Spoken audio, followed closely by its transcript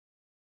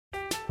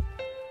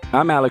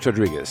I'm Alex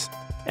Rodriguez.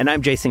 And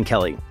I'm Jason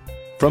Kelly.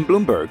 From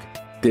Bloomberg,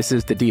 this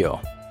is The Deal.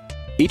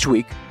 Each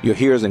week, you'll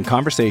hear us in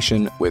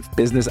conversation with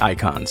business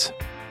icons.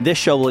 This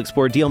show will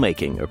explore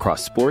deal-making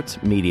across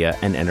sports, media,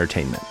 and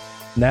entertainment.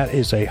 That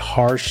is a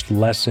harsh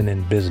lesson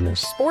in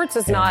business. Sports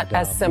is not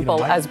as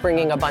simple as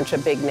bringing a bunch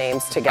of big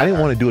names together. I didn't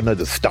want to do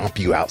another stomp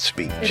you out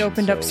speech. It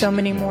opened up so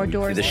many more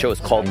doors. The show is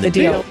called The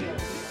Deal.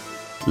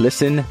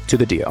 Listen to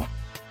The Deal.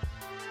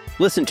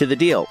 Listen to The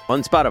Deal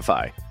on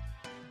Spotify.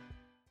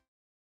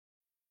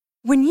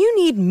 When you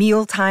need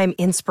mealtime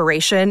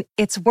inspiration,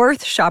 it's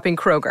worth shopping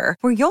Kroger,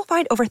 where you'll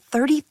find over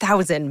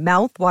 30,000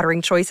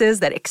 mouth-watering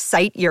choices that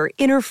excite your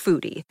inner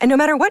foodie. And no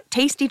matter what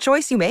tasty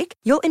choice you make,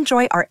 you'll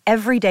enjoy our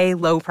everyday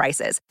low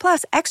prices,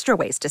 plus extra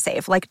ways to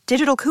save, like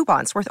digital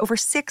coupons worth over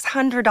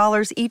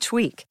 $600 each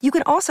week. You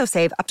can also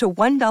save up to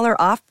 $1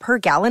 off per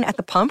gallon at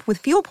the pump with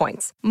fuel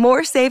points.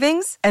 More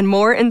savings and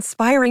more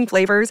inspiring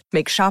flavors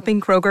make shopping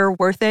Kroger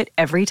worth it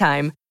every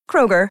time.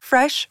 Kroger,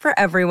 fresh for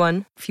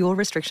everyone. Fuel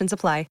restrictions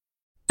apply.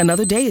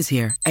 Another day is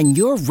here, and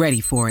you're ready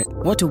for it.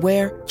 What to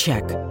wear?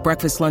 Check.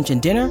 Breakfast, lunch, and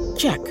dinner?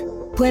 Check.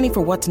 Planning for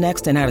what's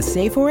next and how to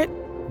save for it?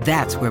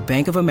 That's where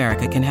Bank of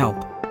America can help.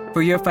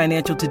 For your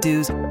financial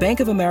to-dos, Bank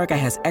of America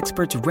has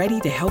experts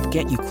ready to help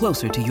get you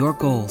closer to your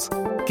goals.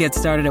 Get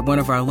started at one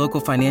of our local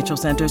financial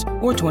centers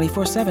or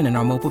 24/7 in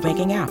our mobile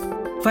banking app.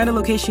 Find a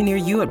location near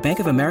you at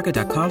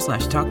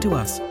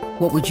bankofamerica.com/talktous.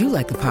 What would you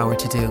like the power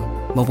to do?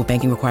 Mobile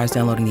banking requires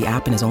downloading the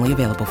app and is only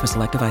available for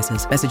select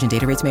devices. Message and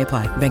data rates may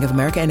apply. Bank of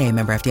America N.A.,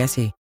 member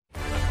FDIC.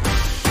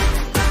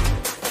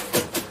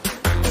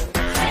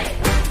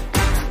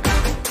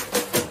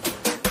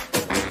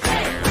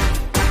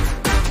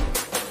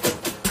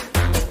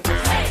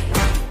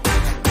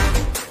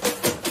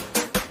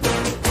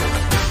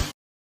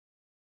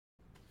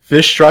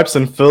 Fish Stripes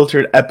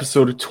Unfiltered,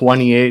 episode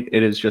 28.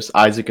 It is just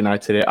Isaac and I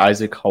today.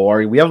 Isaac, how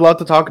are you? We have a lot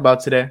to talk about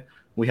today.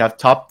 We have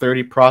top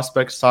 30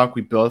 prospects talk.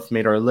 We both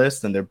made our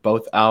list, and they're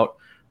both out.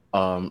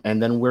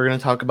 And then we're going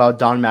to talk about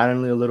Don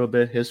Mattingly a little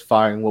bit, his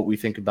firing, what we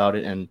think about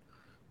it, and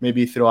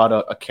maybe throw out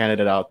a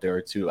candidate out there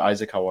or two.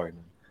 Isaac, how are you,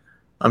 man?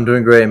 I'm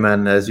doing great,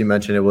 man. As you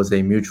mentioned, it was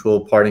a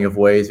mutual parting of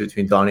ways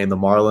between Donnie and the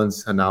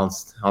Marlins,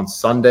 announced on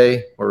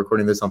Sunday. We're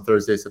recording this on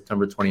Thursday,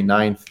 September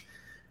 29th.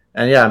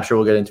 And yeah, I'm sure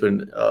we'll get into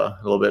it a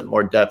little bit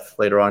more depth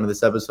later on in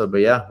this episode. But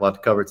yeah, a lot to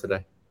cover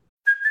today.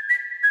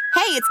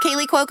 Hey, it's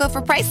Kaylee Cuoco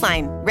for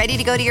Priceline. Ready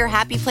to go to your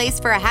happy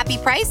place for a happy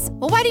price?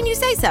 Well, why didn't you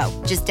say so?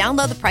 Just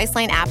download the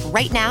Priceline app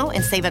right now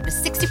and save up to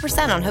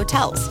 60% on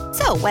hotels.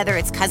 So whether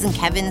it's Cousin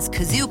Kevin's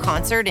Kazoo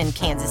Concert in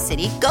Kansas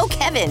City, go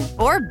Kevin,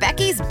 or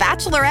Becky's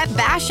Bachelorette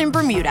Bash in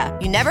Bermuda,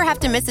 you never have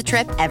to miss a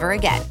trip ever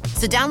again.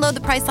 So download the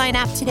Priceline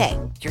app today.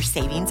 Your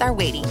savings are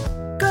waiting.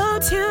 Go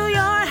to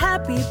your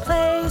happy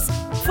place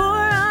for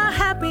a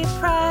happy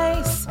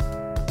price.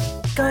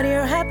 Go to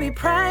your happy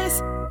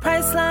price,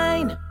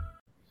 Priceline.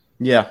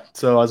 Yeah,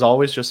 so as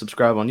always, just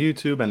subscribe on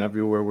YouTube and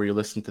everywhere where you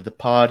listen to the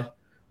pod.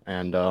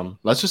 And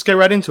let's just get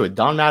right into it.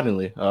 Don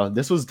Mattingly.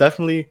 This was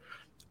definitely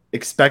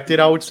expected,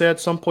 I would say,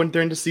 at some point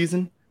during the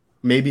season.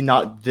 Maybe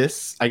not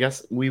this. I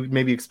guess we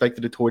maybe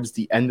expected it towards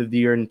the end of the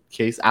year in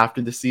case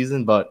after the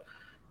season. But,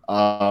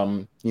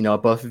 both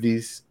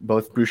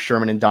Bruce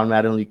Sherman and Don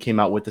Mattingly came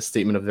out with a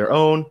statement of their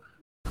own.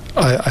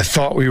 I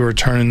thought we were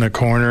turning the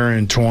corner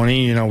in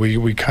 20.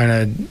 We kind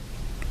of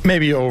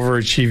maybe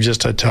overachieved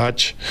just a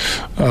touch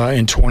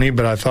in 20,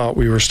 but I thought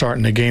we were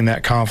starting to gain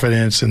that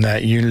confidence and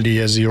that unity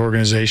as the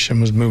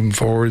organization was moving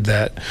forward,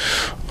 that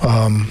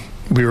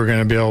we were going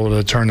to be able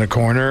to turn the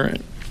corner.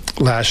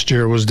 Last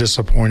year was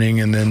disappointing,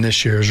 and then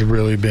this year has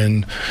really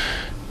been,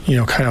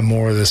 kind of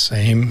more of the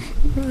same.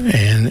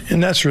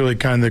 And that's really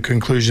kind of the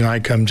conclusion I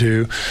come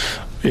to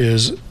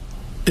is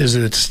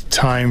it's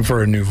time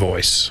for a new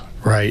voice.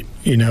 Right.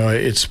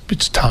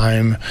 It's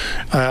time.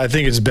 I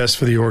think it's best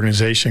for the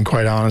organization,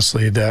 quite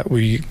honestly, that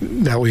we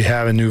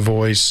have a new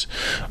voice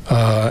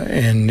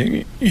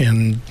and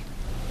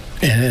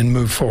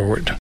move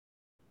forward.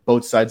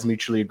 Both sides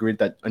mutually agreed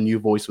that a new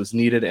voice was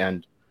needed,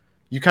 and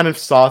you kind of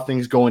saw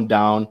things going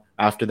down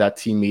after that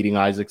team meeting,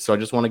 Isaac. So I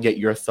just want to get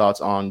your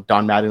thoughts on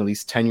Don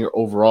Mattingly's tenure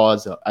overall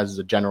as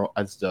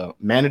the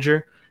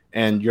manager,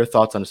 and your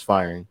thoughts on his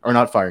parting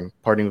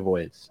of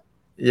ways.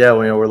 Yeah,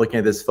 we're looking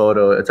at this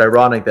photo. It's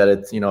ironic that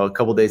it's, a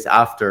couple days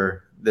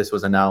after this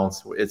was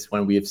announced, it's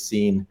when we have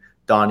seen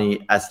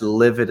Donnie as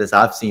livid as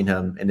I've seen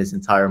him in his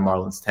entire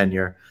Marlins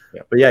tenure.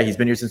 Yeah. But yeah, he's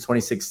been here since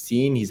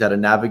 2016. He's had to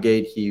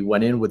navigate. He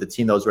went in with a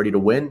team that was ready to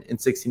win in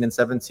 16 and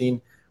 17,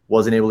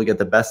 wasn't able to get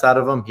the best out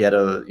of them. He had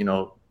to,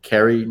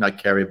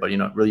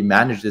 really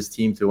manage this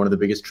team through one of the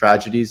biggest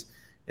tragedies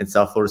in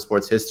South Florida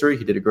sports history.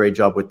 He did a great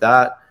job with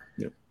that.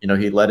 Yep.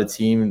 He led a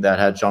team that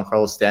had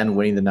Giancarlo Stanton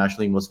winning the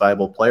National League Most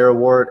Valuable Player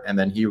Award, and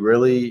then he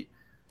really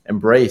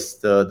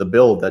embraced the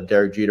build that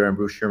Derek Jeter and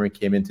Bruce Sherman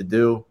came in to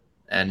do.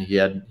 And he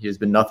has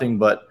been nothing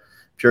but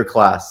pure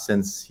class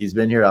since he's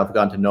been here. I've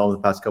gotten to know him the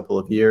past couple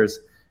of years,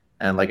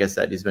 and like I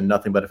said, he's been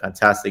nothing but a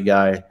fantastic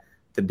guy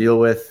to deal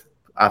with.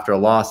 After a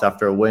loss,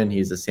 after a win,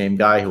 he's the same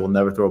guy who will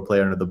never throw a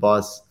player under the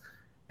bus.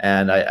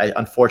 And I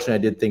unfortunately, I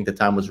did think the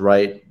time was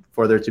right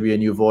for there to be a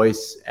new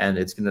voice, and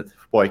it's going to,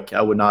 boy,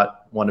 I would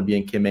not want to be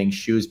in Kim Ng's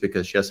shoes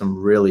because she has a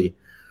really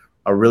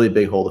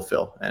big hole to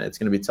fill, and it's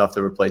going to be tough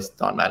to replace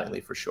Don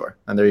Mattingly for sure.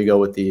 And there you go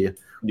with these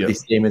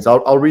statements.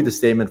 I'll read the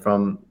statement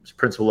from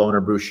principal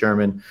owner Bruce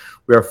Sherman.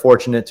 We are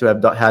fortunate to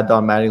have had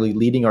Don Mattingly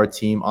leading our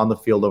team on the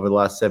field over the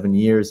last 7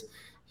 years.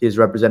 He has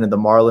represented the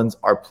Marlins,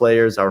 our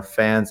players, our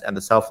fans, and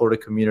the South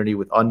Florida community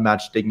with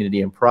unmatched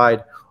dignity and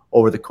pride.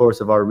 Over the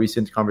course of our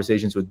recent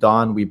conversations with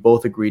Don, we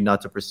both agreed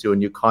not to pursue a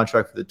new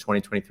contract for the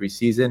 2023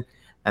 season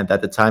and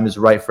that the time is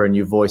right for a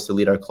new voice to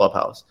lead our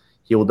clubhouse.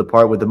 He will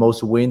depart with the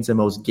most wins and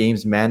most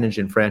games managed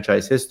in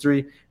franchise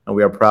history, and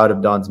we are proud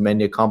of Don's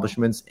many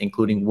accomplishments,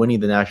 including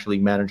winning the National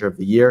League Manager of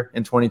the Year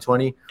in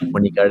 2020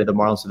 when he guided the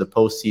Marlins to the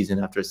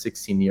postseason after a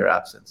 16-year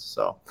absence.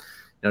 So,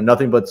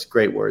 nothing but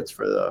great words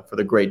for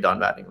the great Don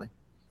Mattingly.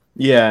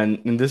 Yeah,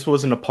 and this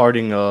wasn't a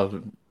parting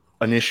of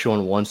an issue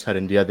on one side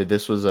and the other.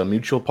 This was a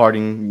mutual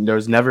parting. There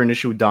was never an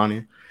issue with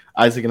Donnie.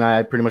 Isaac and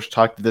I pretty much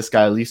talk to this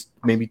guy at least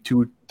maybe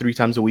 2-3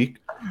 times a week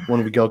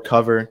when we go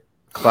cover,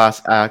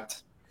 class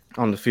act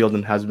on the field,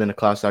 and has been a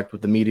class act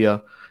with the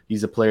media.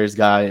 He's a player's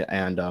guy,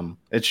 and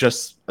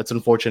it's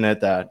unfortunate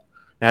that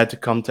it had to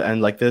come to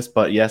end like this.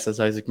 But yes, as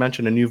Isaac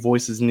mentioned, a new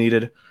voice is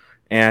needed.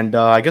 And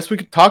I guess we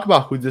could talk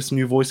about who this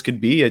new voice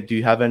could be. Do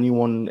you have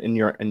anyone in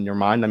your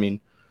mind? I mean,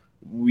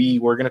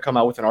 we're going to come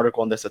out with an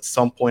article on this at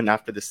some point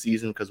after the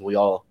season because we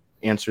all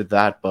answered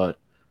that. But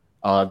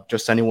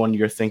just anyone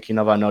you're thinking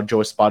of. I know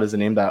Joe Espada is a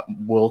name that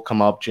will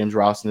come up. James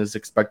Rowson is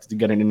expected to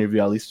get an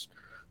interview, at least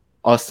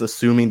us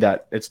assuming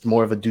that it's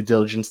more of a due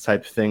diligence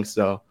type thing.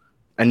 So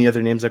any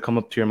other names that come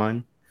up to your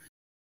mind?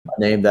 A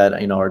name that,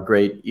 our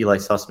great Eli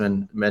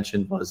Sussman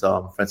mentioned was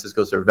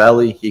Francisco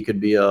Cervelli. He could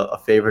be a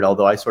favorite,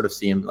 although I sort of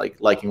see him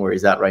liking where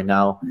he's at right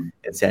now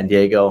in San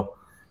Diego.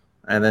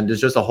 And then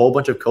there's just a whole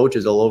bunch of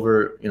coaches all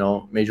over,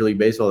 Major League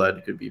Baseball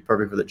that could be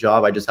perfect for the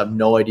job. I just have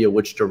no idea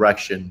which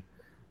direction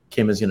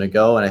Kim is going to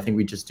go. And I think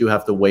we just do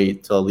have to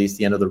wait till at least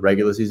the end of the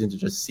regular season to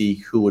just see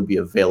who would be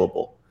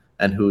available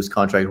and whose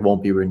contract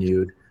won't be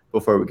renewed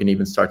before we can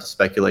even start to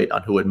speculate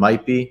on who it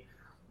might be.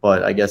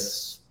 But I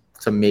guess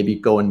to maybe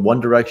go in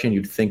one direction,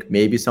 you'd think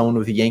maybe someone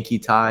with Yankee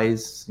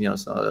ties,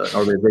 so an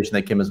organization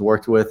that Kim has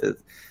worked with,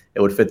 it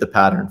would fit the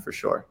pattern for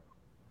sure.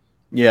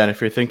 Yeah, and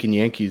if you're thinking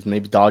Yankees,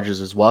 maybe Dodgers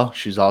as well.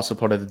 She's also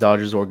part of the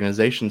Dodgers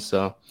organization,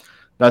 so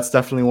that's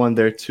definitely one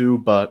there too.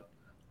 But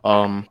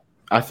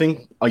I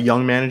think a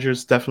young manager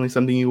is definitely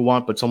something you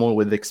want, but someone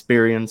with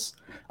experience.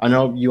 I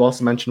know you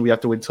also mentioned we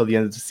have to wait until the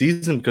end of the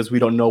season because we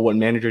don't know what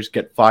managers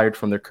get fired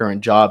from their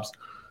current jobs.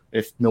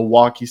 If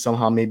Milwaukee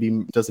somehow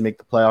maybe doesn't make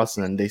the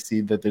playoffs and they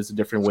see that there's a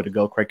different way to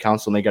go, Craig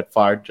Counsell may get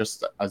fired,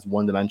 just as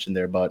one dimension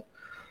there. But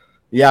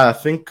yeah, I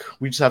think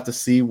we just have to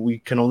see. We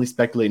can only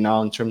speculate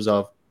now in terms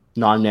of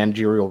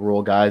non-managerial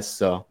role guys.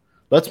 So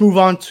let's move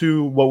on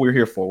to what we're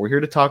here for. We're here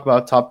to talk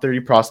about top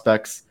 30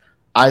 prospects.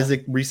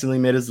 Isaac recently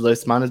made his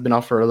list. Mine has been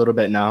out for a little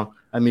bit now.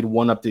 I made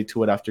one update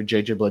to it after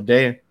JJ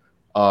Bleday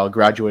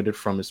graduated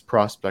from his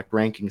prospect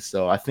rankings.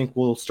 So I think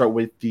we'll start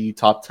with the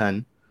top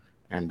 10,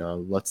 and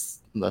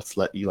let's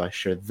let Eli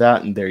share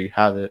that. And there you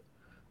have it.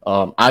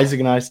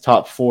 Isaac and I's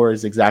top 4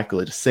 is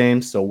exactly the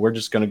same. So we're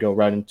just going to go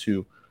right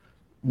into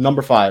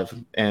number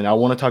 5. And I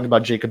want to talk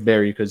about Jacob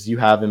Berry because you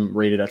have him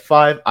rated at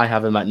 5. I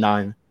have him at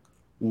 9.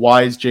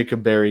 Why is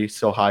Jacob Berry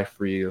so high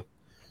for you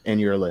in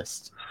your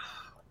list?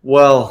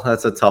 Well,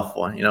 that's a tough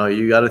one.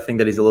 You got to think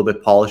that he's a little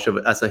bit polished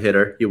as a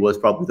hitter. He was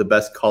probably the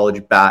best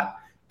college bat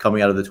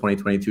coming out of the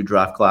 2022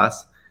 draft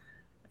class.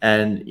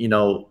 And,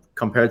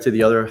 compared to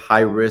the other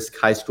high-risk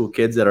high school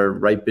kids that are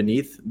right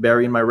beneath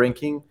Berry in my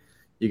ranking,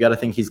 you got to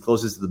think he's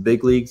closest to the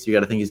big leagues. You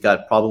got to think he's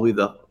got probably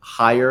the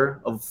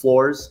higher of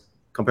floors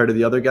compared to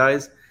the other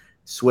guys.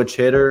 Switch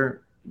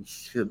hitter,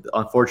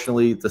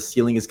 unfortunately, the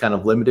ceiling is kind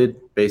of limited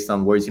based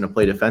on where he's going to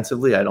play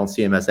defensively. I don't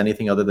see him as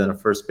anything other than a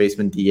first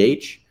baseman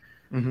DH.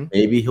 Mm-hmm.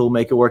 Maybe he'll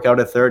make it work out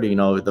at third.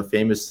 The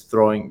famous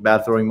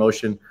bad throwing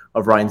motion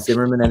of Ryan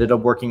Zimmerman ended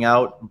up working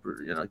out.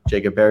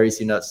 Jacob Berry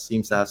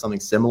seems to have something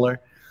similar.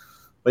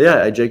 But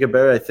yeah, Jacob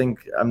Berry, I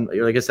think,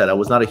 like I said, I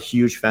was not a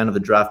huge fan of the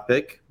draft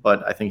pick,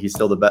 but I think he's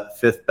still the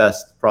 5th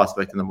best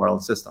prospect in the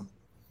Marlins system.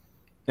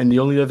 And the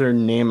only other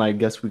name I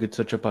guess we could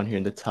touch up on here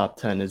in the top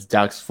 10 is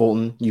Dax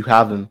Fulton. You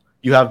have him.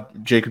 You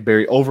have Jacob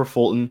Berry over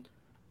Fulton.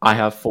 I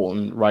have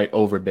Fulton right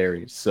over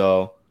Berry.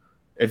 So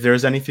if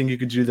there's anything you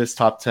could do this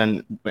top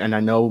 10, and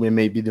I know it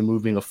may be the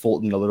moving of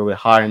Fulton a little bit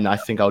higher, and I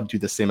think I would do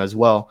the same as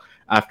well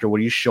after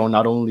what he's shown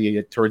not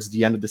only towards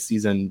the end of the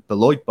season,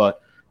 Beloit,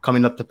 but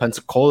coming up to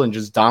Pensacola and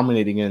just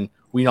dominating. And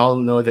we all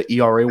know the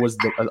ERA was,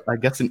 I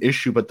guess, an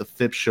issue, but the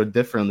FIP showed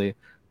differently.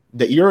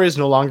 The ERA is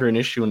no longer an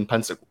issue in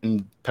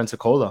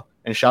Pensacola.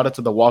 And shout out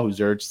to the Wahoos,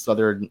 they're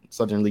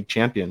Southern League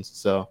champions.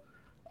 So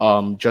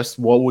just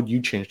what would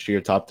you change to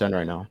your top 10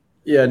 right now?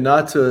 Yeah,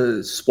 not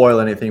to spoil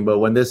anything, but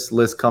when this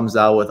list comes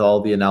out with all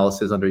the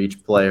analysis under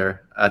each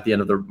player at the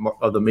end of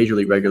the Major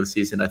League regular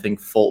season, I think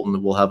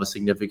Fulton will have a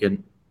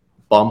significant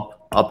bump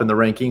up in the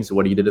rankings.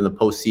 What he did in the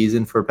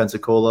postseason for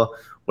Pensacola,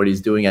 what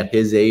he's doing at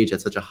his age at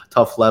such a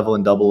tough level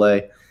in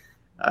Double-A.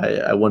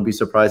 I wouldn't be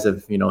surprised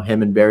if,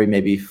 him and Barry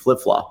maybe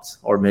flip-flopped,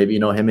 or maybe,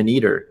 him and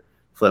Eater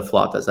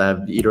flip-flopped, as I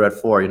have Eater at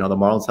 4. The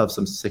Marlins have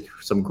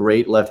some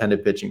great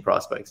left-handed pitching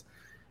prospects.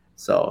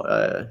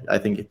 So I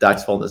think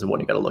Dax Fulton is the one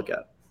you got to look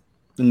at.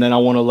 And then I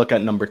want to look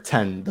at number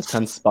 10, the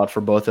 10th spot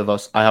for both of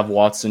us. I have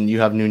Watson. You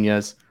have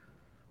Nunez.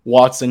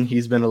 Watson,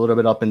 he's been a little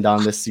bit up and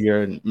down this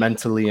year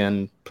mentally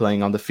and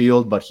playing on the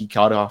field, but he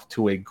got off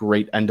to a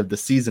great end of the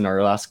season,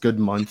 our last good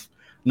month.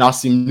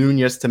 Nasim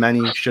Nunez, to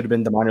many, should have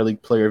been the minor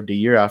league player of the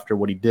year after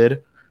what he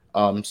did.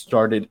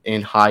 Started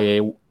in high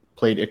A,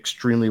 played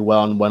extremely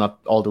well, and went up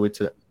all the way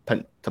to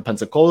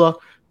Pensacola,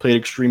 played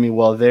extremely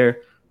well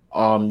there.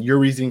 Your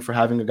reasoning for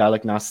having a guy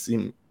like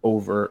Nasim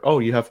over? Oh,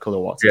 you have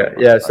Khalil Watson.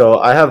 Yeah. So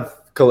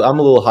I'm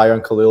a little higher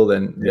on Khalil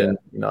than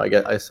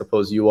I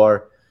suppose you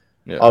are.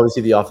 Yeah.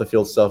 Obviously, the off the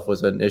field stuff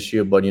was an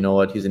issue, but you know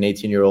what? He's an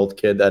 18-year-old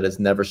kid that has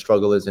never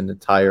struggled his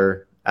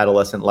entire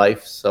adolescent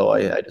life. So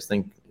I just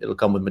think it'll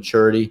come with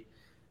maturity.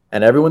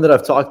 And everyone that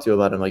I've talked to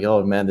about him, like,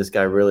 oh man, this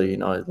guy really,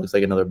 it looks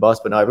like another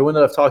bust. But no, everyone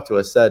that I've talked to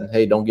has said,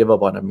 hey, don't give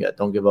up on him yet.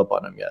 Don't give up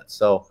on him yet.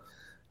 So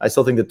I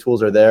still think the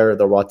tools are there.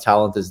 The raw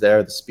talent is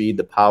there. The speed,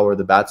 the power,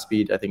 the bat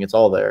speed. I think it's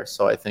all there.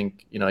 So I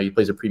think, he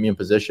plays a premium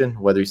position.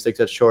 Whether he sticks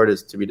at short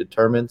is to be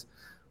determined.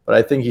 But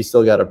I think he's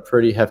still got a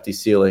pretty hefty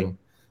ceiling.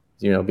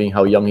 Being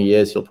how young he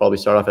is, he'll probably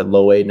start off at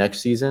low A next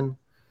season.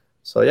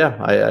 So yeah,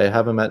 I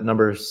have him at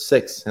number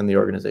 6 in the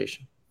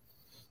organization.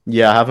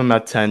 Yeah, I have him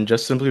at 10,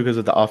 just simply because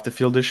of the off the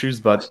field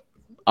issues. But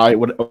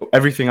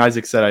everything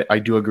Isaac said, I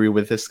do agree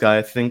with this guy.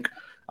 I think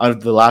out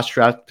of the last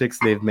draft picks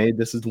they've made,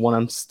 this is the one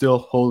I'm still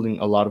holding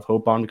a lot of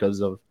hope on because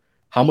of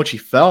how much he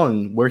fell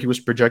and where he was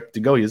projected to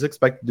go. He was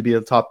expected to be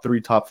a top 3,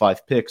 top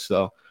 5 pick.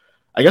 So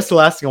I guess the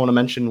last thing I want to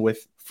mention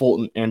with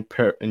Fulton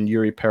and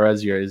Yuri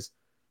Perez here is,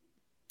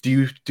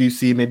 do you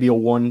see maybe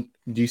do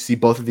you see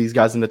both of these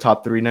guys in the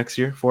top 3 next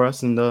year for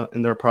us in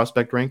their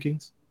prospect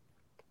rankings?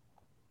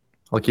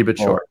 I'll keep it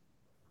short.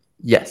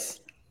 Yes.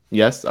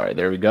 Yes. All right.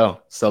 There we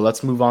go. So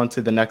let's move on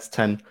to the next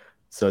 10.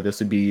 So this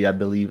would be, I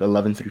believe,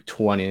 11 through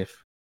 20.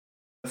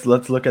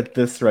 Let's look at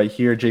this right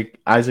here.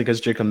 Isaac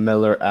has Jacob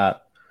Miller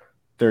at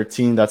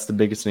 13. That's the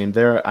biggest name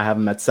there. I have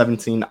him at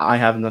 17. I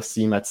have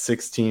Nasim at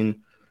 16.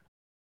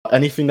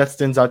 Anything that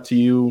stands out to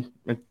you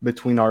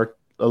between our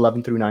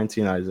 11 through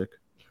 19, Isaac?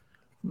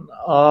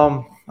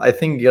 I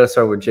think you got to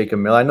start with Jacob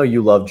Miller. I know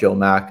you love Joe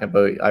Mack,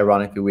 but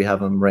ironically, we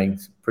have him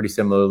ranked pretty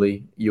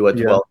similarly. You at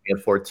 12, me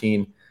at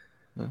 14.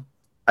 Yeah.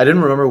 I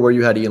didn't remember where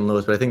you had Ian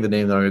Lewis, but I think the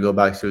name that I'm going to go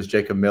back to is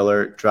Jacob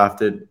Miller,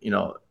 drafted,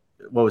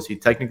 what was he?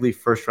 Technically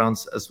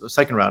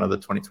second round of the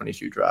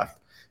 2022 draft.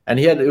 And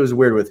it was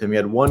weird with him. He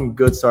had one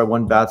good start,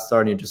 one bad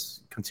start, and he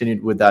just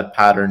continued with that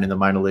pattern in the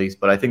minor leagues.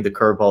 But I think the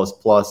curveball is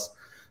plus,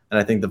 and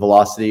I think the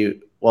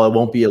velocity, while it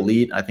won't be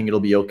elite, I think it'll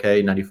be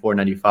okay, 94,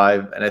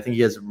 95. And I think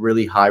he has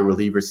really high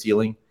reliever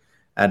ceiling.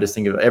 And I just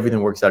think if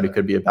everything works out, he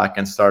could be a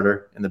back-end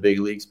starter in the big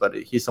leagues. But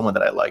he's someone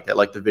that I liked. I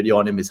liked the video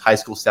on him. His high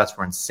school stats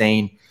were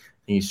insane.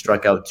 He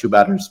struck out 2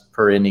 batters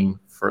per inning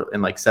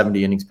in like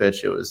 70 innings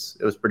pitched. It was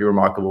pretty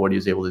remarkable what he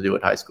was able to do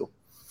at high school.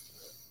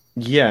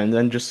 Yeah, and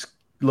then just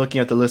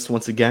looking at the list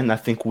once again, I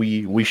think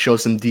we show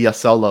some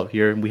DSL love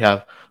here. We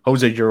have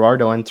Jose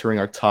Gerardo entering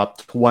our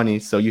top 20.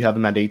 So you have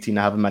him at 18,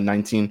 I have him at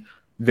 19.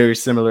 Very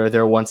similar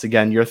there. Once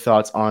again, your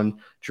thoughts on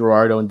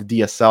Gerardo and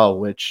the DSL,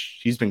 which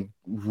he's been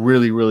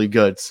really, really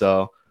good.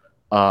 So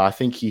I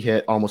think he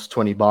hit almost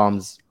 20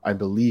 bombs, I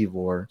believe,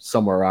 or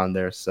somewhere around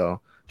there.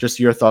 So just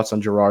your thoughts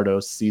on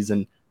Gerardo's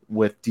season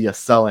with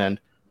DSL, and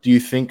do you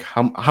think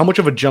how much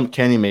of a jump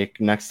can he make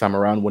next time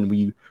around when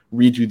we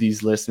redo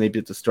these lists, maybe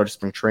at the start of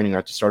spring training or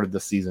at the start of the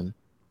season?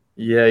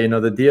 Yeah,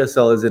 the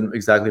DSL isn't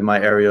exactly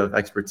my area of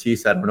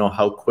expertise. I don't know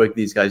how quick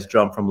these guys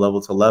jump from level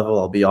to level,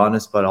 I'll be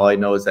honest, but all I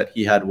know is that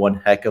he had one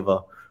heck of a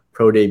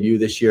pro debut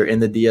this year in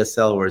the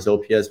DSL, where his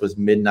OPS was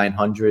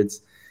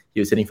mid-900s. He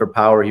was hitting for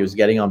power. He was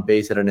getting on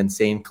base at an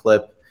insane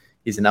clip.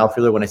 He's an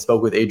outfielder. When I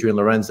spoke with Adrian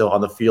Lorenzo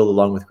on the field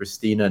along with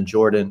Christina and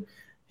Jordan,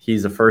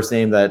 he's the first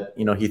name that,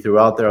 he threw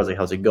out there. I was like,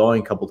 how's it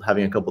going?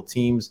 Having a couple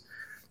teams.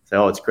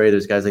 Oh, it's great.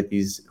 There's guys like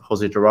these,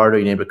 Jose Gerardo.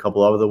 You named a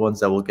couple other ones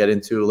that we'll get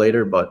into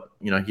later. But,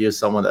 he is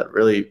someone that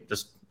really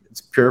just,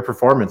 it's pure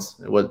performance.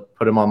 It would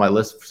put him on my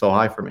list so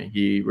high for me.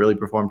 He really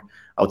performed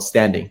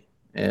outstanding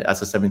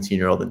as a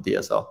 17-year-old in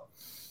DSL.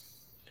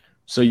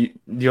 So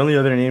the only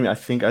other name, I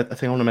think I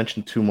want to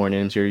mention 2 more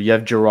names here. You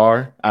have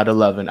Gerard at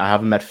 11. I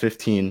have him at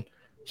 15.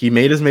 He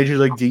made his major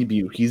league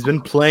debut. He's been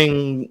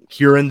playing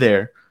here and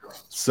there.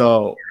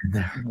 So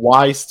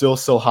why still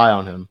so high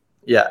on him?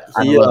 Yeah,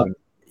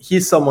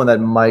 he's someone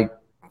that might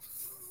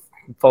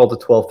fall to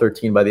 12,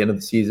 13 by the end of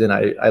the season.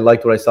 I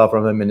liked what I saw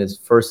from him in his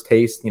first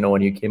taste,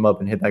 when he came up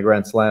and hit that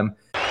grand slam.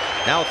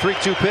 Now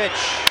 3-2 pitch.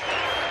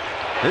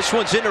 This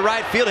one's into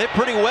right field, hit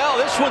pretty well.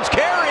 This one's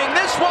carrying.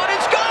 This one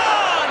is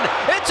gone.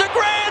 It's a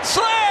grand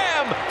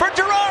slam for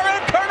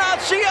Gerard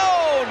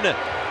Encarnacion.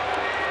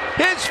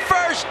 His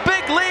first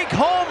big league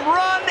home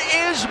run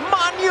is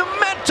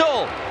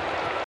monumental.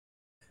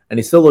 And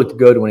he still looked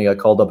good when he got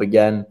called up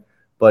again.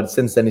 But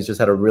since then, he's just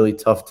had a really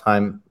tough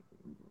time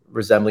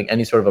resembling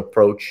any sort of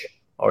approach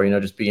or,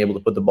 just being able to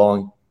put the ball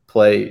in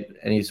play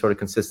any sort of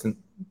consistent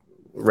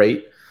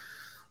rate.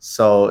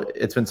 So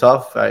it's been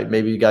tough.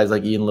 Maybe guys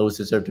like Ian Lewis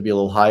deserve to be a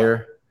little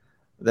higher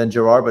than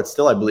Girard, but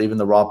still I believe in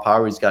the raw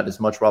power. He's got as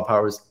much raw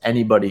power as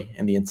anybody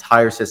in the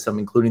entire system,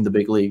 including the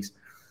big leagues.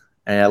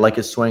 And I like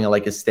his swing. I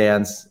like his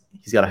stance.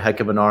 He's got a heck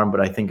of an arm, but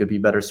I think it'd be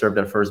better served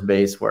at first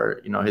base where,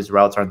 his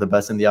routes aren't the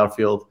best in the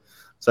outfield.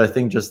 So I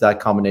think just that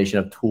combination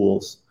of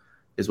tools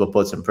is what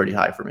puts him pretty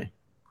high for me.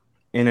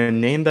 And a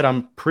name that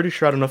I'm pretty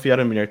sure, I don't know if you had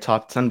him in your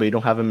top 10, but you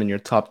don't have him in your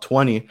top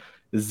 20,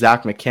 is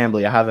Zach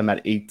McCambley. I have him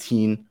at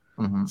 18.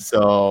 Mm-hmm.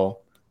 So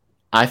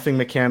I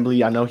think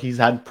McCambley, I know he's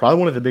had probably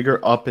one of the bigger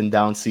up and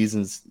down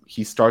seasons.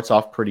 He starts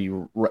off pretty,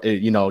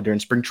 during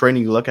spring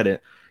training, you look at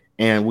it,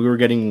 and we were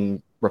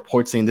getting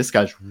reports saying this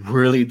guy's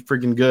really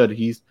freaking good.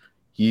 He's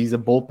a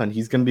bullpen.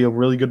 He's going to be a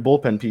really good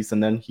bullpen piece.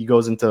 And then he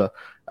goes into,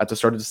 at the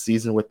start of the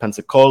season with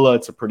Pensacola,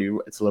 it's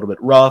a little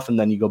bit rough. And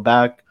then you go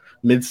back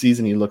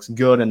mid-season, he looks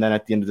good. And then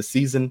at the end of the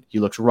season, he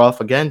looks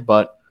rough again.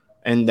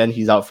 And then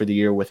he's out for the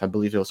year with, I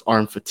believe it was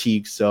arm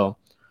fatigue. So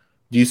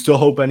do you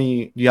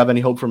have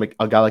any hope from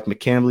a guy like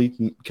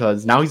McCambley?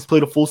 Because now he's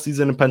played a full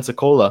season in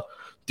Pensacola.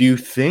 Do you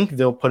think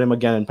they'll put him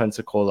again in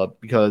Pensacola?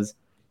 Because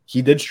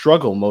he did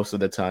struggle most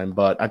of the time,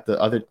 but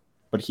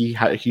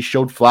he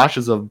showed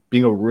flashes of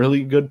being a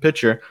really good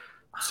pitcher.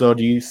 So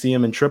do you see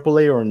him in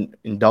AAA or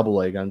in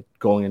AA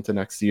going into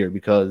next year?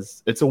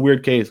 Because it's a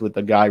weird case with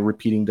the guy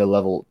repeating the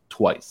level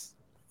twice.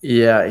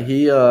 Yeah,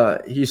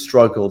 he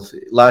struggled.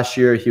 Last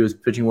year, he was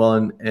pitching well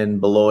in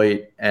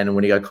Beloit, and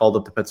when he got called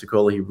up to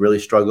Pensacola, he really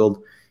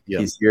struggled. Yeah.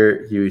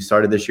 He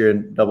started this year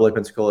in AA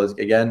Pensacola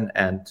again,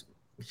 and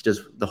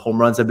the home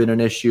runs have been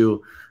an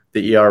issue.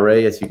 The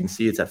ERA, as you can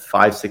see, it's at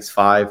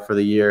 5.65 for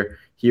the year.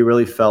 He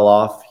really fell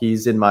off.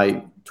 He's in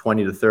my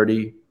 20 to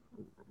 30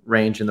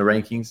 range in the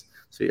rankings.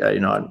 So,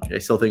 yeah, I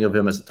still think of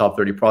him as a top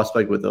 30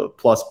 prospect with a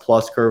plus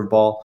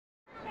curveball.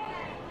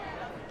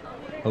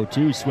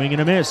 0-2, swing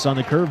and a miss on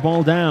the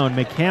curveball down.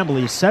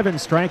 McCambley, 7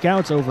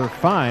 strikeouts over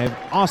 5.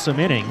 Awesome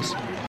innings.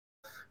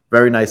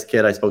 Very nice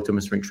kid. I spoke to him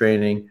in spring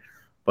training.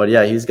 But,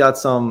 yeah, he's got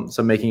some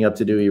making up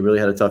to do. He really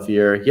had a tough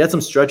year. He had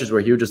some stretches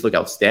where he would just look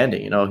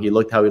outstanding. He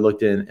looked how he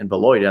looked in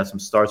Beloit. He had some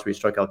starts where he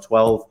struck out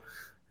 12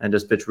 and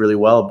just pitched really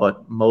well.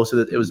 But most of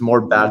it was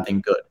more bad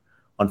than good,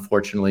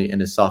 unfortunately, in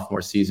his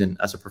sophomore season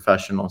as a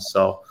professional.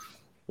 So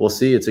we'll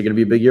see. It's going to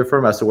be a big year for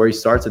him as to where he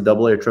starts at AA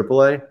or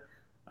AAA.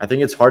 I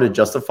think it's hard to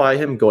justify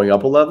him going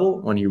up a level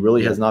when he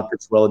really has not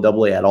pitched well at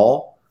AA at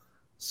all.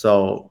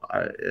 So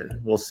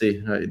we'll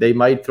see. They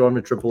might throw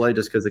him to AAA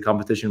just because the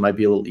competition might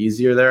be a little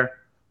easier there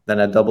than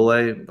at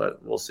AA,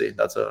 but we'll see.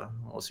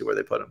 We'll see where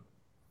they put him.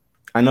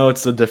 I know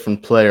it's a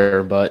different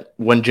player, but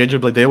when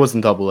JJ Bleday was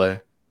in AA,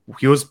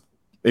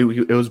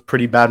 it was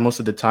pretty bad most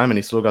of the time, and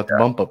he still got the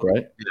bump up,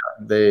 right?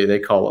 Yeah, they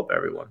call up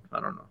everyone. I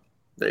don't know.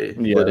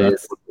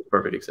 That's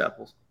perfect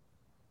examples.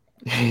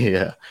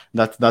 Yeah,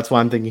 that's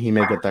why I'm thinking he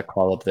may get that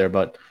call up there.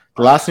 But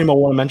the last name I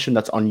want to mention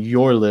that's on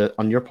your list,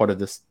 on your part of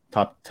this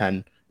top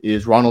 10,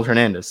 is Ronald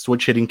Hernandez,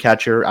 switch hitting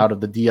catcher out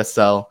of the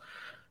DSL.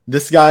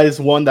 This guy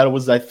is one that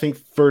was, I think,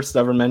 first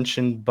ever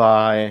mentioned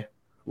by, I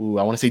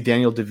want to say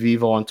Daniel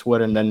DeVivo on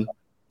Twitter, and then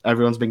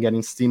everyone's been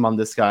getting steam on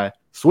this guy.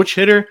 Switch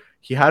hitter,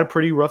 he had a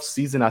pretty rough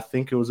season. I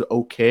think it was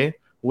okay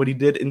what he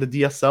did in the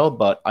DSL,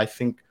 but I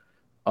think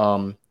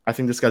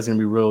this guy's going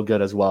to be real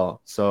good as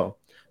well. So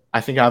I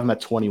think I have him at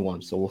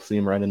 21, so we'll see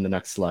him right in the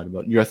next slide.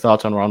 But your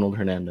thoughts on Ronald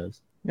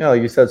Hernandez? Yeah,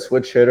 like you said,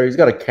 switch hitter. He's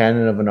got a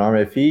cannon of an arm.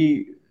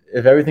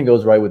 If everything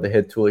goes right with the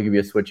hit tool, he could be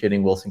a switch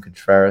hitting Wilson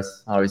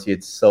Contreras. Obviously,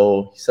 he's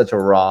such a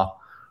raw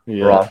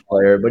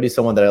player, but he's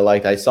someone that I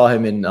liked. I saw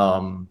him in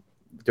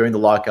during the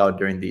lockout,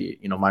 during the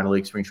minor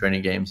league spring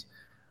training games.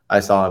 I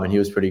saw him and he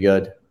was pretty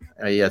good.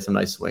 He had some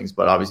nice swings,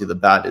 but obviously the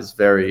bat is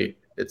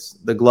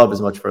the glove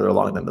is much further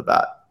along than the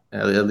bat.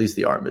 At least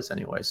the arm is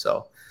anyway.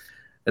 So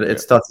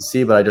it's tough to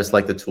see, but I just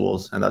like the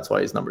tools, and that's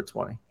why he's number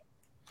 20.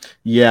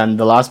 Yeah, and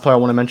the last player I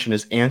want to mention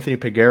is Anthony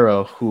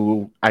Peguero,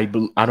 who I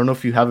don't know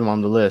if you have him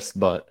on the list,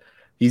 but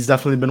he's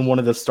definitely been one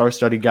of the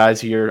star-studded guys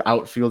here,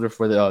 outfielder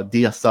for the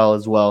DSL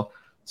as well.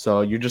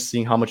 So you're just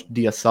seeing how much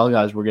DSL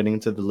guys we're getting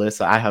into the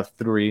list. I have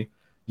 3.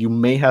 You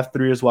may have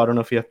 3 as well. I don't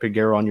know if you have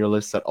Peguero on your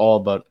list at all,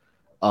 but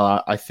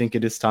I think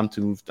it is time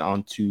to move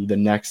on to the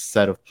next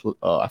set of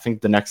I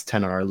think the next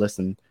 10 on our list,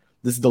 and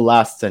this is the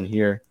last 10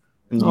 here.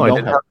 And I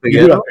didn't have Peguero?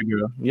 You do have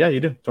Peguero. Yeah,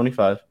 you do.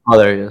 25. Oh,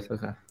 there he is.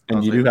 Okay.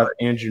 And you do have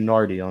Andrew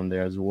Nardi on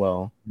there as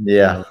well.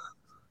 Yeah.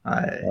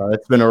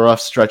 It's been a rough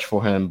stretch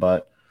for him,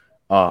 but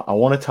I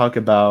want to talk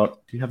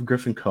about, do you have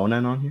Griffin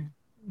Conant on here?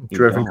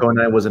 Griffin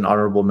Conant was an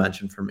honorable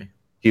mention for me.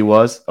 He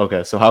was?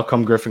 Okay, so how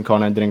come Griffin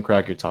Conant didn't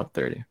crack your top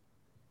 30?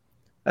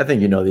 I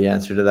think you know the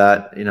answer to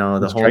that.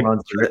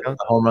 The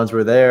home runs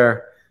were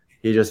there.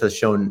 He just has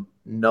shown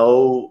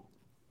no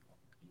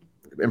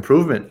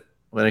improvement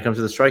when it comes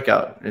to the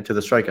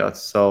strikeouts.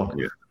 So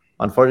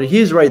unfortunately,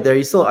 he's right there.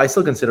 I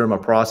still consider him a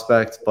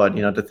prospect, but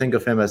to think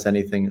of him as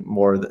anything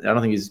more, I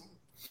don't think he's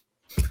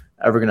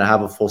ever going to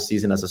have a full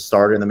season as a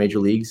starter in the major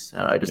leagues.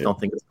 I just don't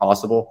think it's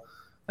possible.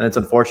 And it's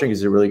unfortunate because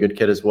he's a really good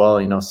kid as well,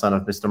 son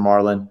of Mr.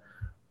 Marlin.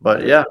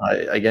 But yeah,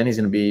 he's going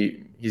to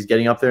be he's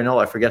getting up there. No,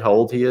 I forget how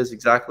old he is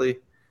exactly.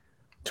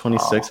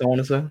 26, I want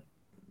to say.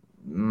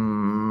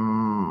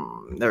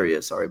 There he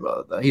is. Sorry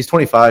about that. He's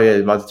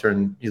 25.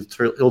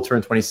 He'll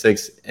turn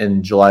 26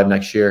 in July of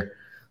next year.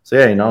 So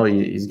yeah,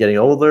 he's getting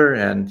older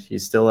and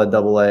he's still at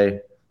AA.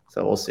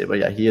 So we'll see. But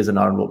yeah, he is an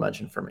honorable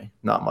mention for me.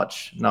 Not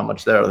much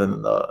there other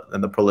than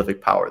the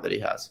prolific power that he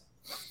has.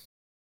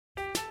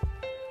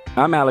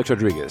 I'm Alex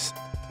Rodriguez.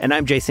 And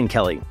I'm Jason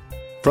Kelly.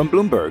 From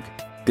Bloomberg,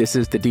 this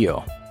is The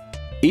Deal.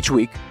 Each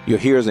week, you'll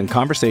hear us in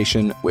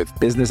conversation with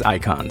business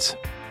icons.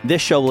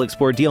 This show will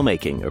explore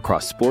deal-making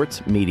across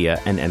sports,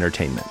 media, and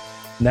entertainment.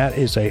 That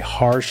is a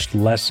harsh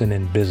lesson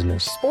in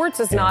business. Sports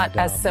is not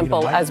as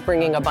simple as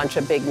bringing a bunch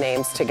of big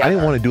names together. I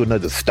didn't want to do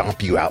another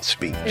stomp you out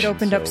speech. It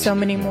opened up so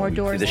many more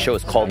doors. The show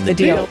is called The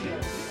Deal.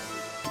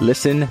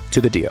 Listen to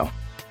The Deal.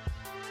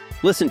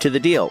 Listen to The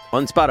Deal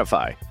on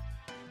Spotify.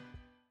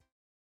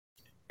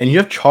 And you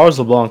have Charles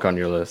LeBlanc on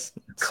your list.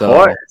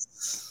 So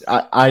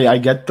I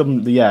get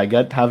them. Yeah, I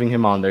get having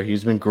him on there.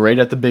 He's been great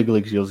at the big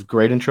leagues. He was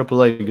great in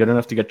AAA, good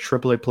enough to get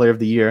AAA Player of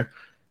the Year.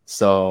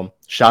 So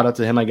shout out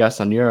to him, I guess,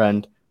 on your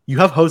end. You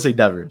have Jose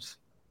Devers.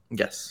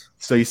 Yes.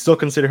 So you still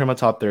consider him a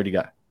top 30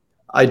 guy?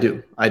 I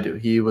do.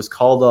 He was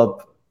called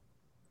up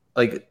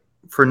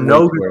for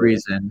no good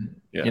reason.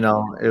 Yeah.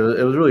 It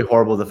was really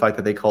horrible, the fact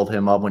that they called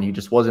him up when he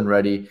just wasn't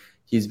ready.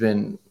 He's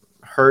been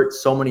hurt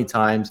so many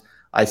times.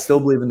 I still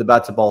believe in the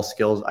bat to ball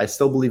skills. I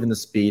still believe in the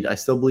speed. I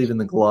still believe in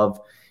the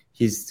glove.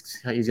 He's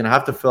going to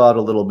have to fill out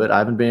a little bit. I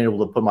haven't been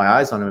able to put my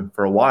eyes on him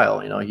for a while,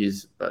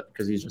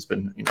 because he's just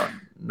been,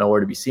 nowhere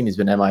to be seen. He's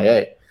been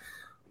MIA.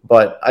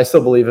 But I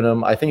still believe in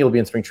him. I think he'll be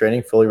in spring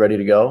training, fully ready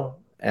to go.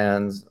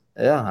 And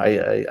yeah,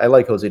 I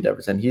like Jose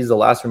Devers. And he's the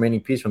last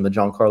remaining piece from the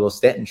Giancarlo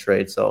Stanton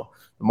trade. So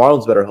the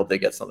Marlins better hope they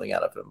get something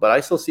out of him. But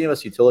I still see him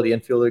as a utility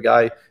infielder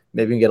guy.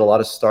 Maybe he can get a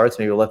lot of starts.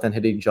 Maybe a left-hand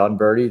hitting John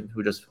Birdie,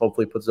 who just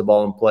hopefully puts the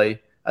ball in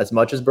play as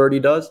much as Birdie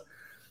does.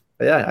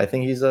 But yeah, I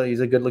think he's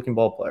a good-looking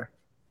ball player.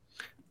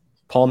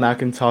 Paul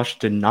McIntosh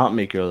did not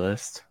make your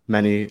list.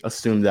 Many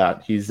assume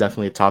that he's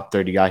definitely a top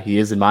 30 guy. He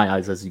is in my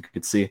eyes, as you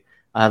could see.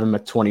 I have him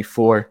at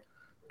 24.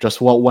 Just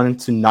what went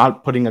into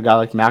not putting a guy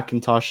like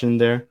McIntosh in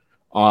there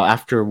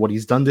after what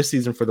he's done this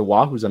season for the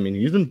Wahoos. I mean,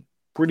 he's been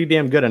pretty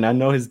damn good, and I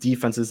know his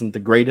defense isn't the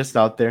greatest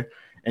out there,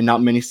 and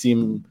not many see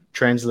him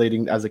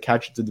translating as a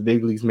catcher to the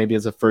big leagues, maybe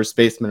as a first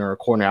baseman or a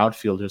corner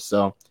outfielder.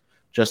 So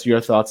just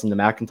your thoughts on the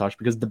McIntosh,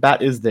 because the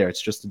bat is there.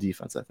 It's just the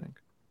defense, I think.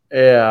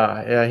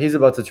 Yeah, he's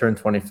about to turn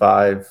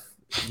 25.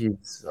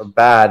 He's a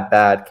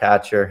bad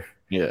catcher.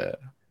 Yeah.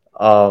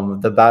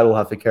 The bat will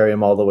have to carry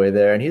him all the way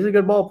there, and he's a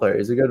good ball player.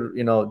 He's a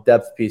good,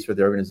 depth piece for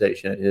the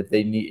organization. If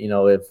they need,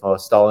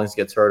 if Stallings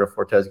gets hurt or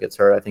Fortes gets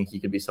hurt, I think he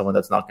could be someone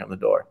that's knocking on the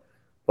door.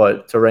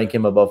 But to rank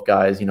him above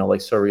guys, like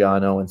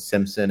Soriano and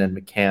Simpson and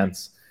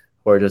McCants,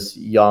 who are just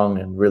young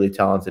and really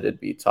talented, it'd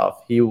be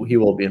tough. He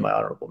will be in my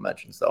honorable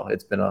mentions, though.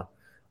 It's been a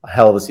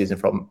hell of a season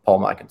from Paul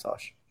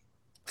McIntosh.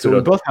 So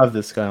we both have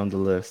this guy on the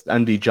list,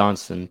 N.B.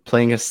 Johnson,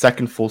 playing his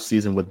second full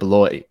season with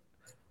Beloit.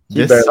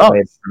 He barely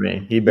made it for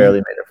me.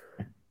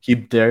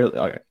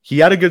 He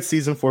had a good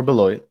season for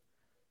Beloit.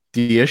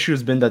 The issue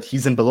has been that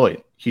he's in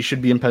Beloit. He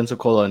should be in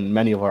Pensacola in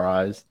many of our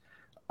eyes.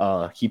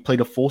 He played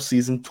a full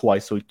season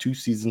twice, so 2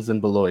 seasons in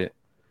Beloit.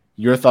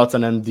 Your thoughts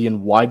on MD,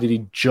 and why did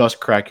he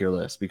just crack your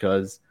list?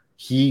 Because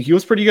he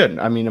was pretty good.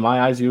 I mean, in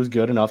my eyes, he was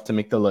good enough to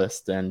make the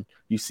list. And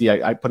you see,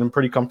 I put him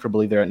pretty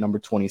comfortably there at number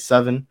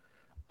 27.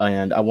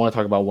 And I want to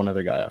talk about one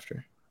other guy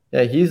after.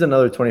 Yeah, he's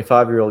another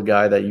 25-year-old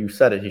guy that you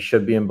said it. He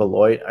should be in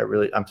Beloit.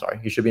 I'm sorry.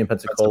 He should be in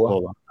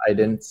Pensacola. I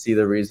didn't see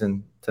the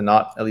reason to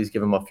not at least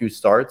give him a few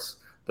starts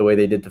the way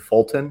they did to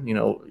Fulton.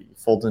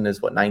 Fulton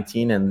is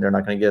 19, and they're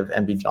not going to give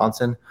NB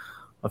Johnson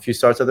a few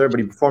starts out there.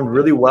 But he performed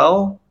really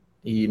well.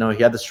 He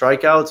had the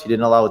strikeouts. He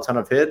didn't allow a ton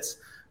of hits.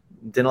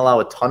 Didn't allow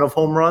a ton of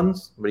home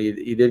runs, but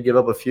he did give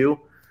up a few.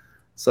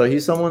 So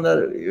he's someone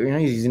that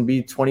he's going to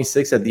be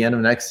 26 at the end of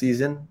next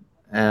season.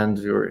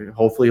 And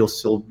hopefully he'll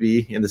still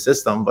be in the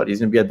system, but he's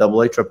going to be at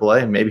AA,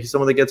 AAA, and maybe he's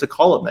someone that gets a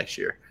call-up next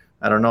year.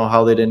 I don't know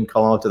how they didn't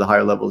call him up to the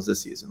higher levels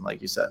this season,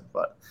 like you said.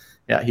 But,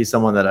 yeah, he's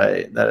someone that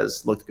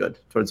has looked good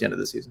towards the end of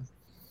the season.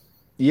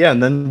 Yeah,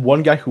 and then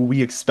one guy who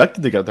we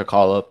expected to get the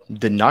call-up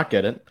did not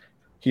get it.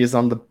 He is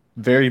on the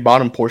very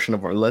bottom portion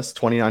of our list,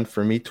 29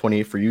 for me,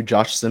 28 for you,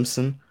 Josh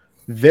Simpson.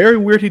 Very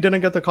weird he didn't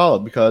get the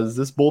call-up because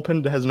this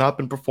bullpen has not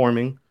been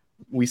performing.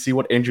 We see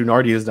what Andrew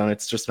Nardi has done.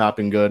 It's just not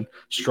been good.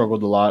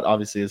 Struggled a lot.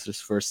 Obviously, it's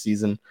his first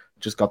season.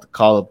 Just got the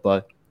call-up.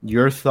 But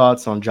your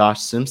thoughts on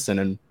Josh Simpson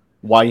and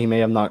why he may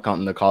have not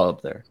gotten the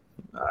call-up there?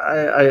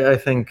 I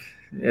think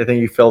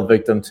you fell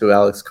victim to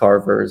Alex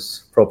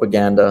Carver's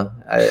propaganda.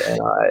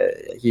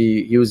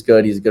 He was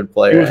good. He's a good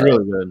player. He was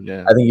really good,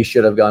 yeah. I think he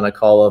should have gotten a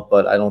call-up,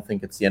 but I don't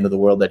think it's the end of the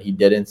world that he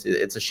didn't.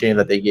 It's a shame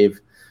that they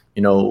gave,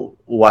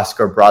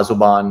 Huáscar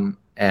Brazoban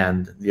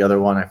and the other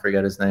one, I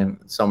forget his name,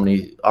 so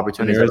many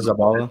opportunities.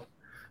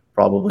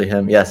 Probably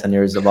him. Yes,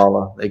 Anir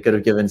Zavala. They could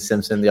have given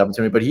Simpson the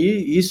opportunity, but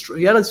he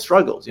had his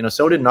struggles.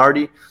 So did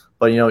Nardi,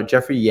 but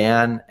Jeffrey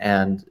Yan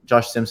and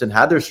Josh Simpson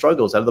had their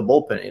struggles out of the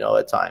bullpen,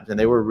 at times, and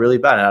they were really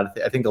bad.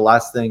 And I think the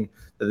last thing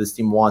that this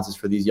team wants is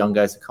for these young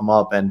guys to come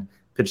up and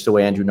pitch the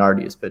way Andrew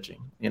Nardi is pitching,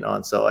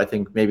 and so I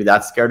think maybe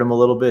that scared him a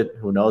little bit.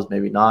 Who knows?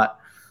 Maybe not.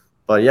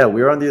 But yeah,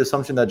 we were on the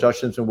assumption that Josh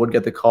Simpson would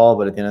get the call,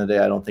 but at the end of the day,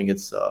 I don't think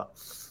it's the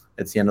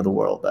end of the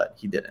world that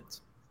he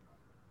didn't.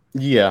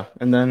 Yeah,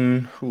 and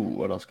then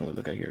what else can we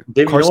look at here?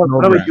 David,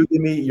 what about you?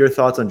 Give me your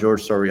thoughts on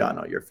George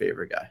Soriano, your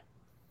favorite guy.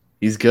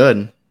 He's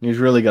good. He's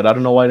really good. I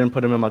don't know why I didn't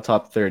put him in my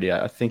top 30.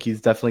 I think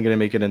he's definitely going to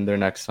make it in there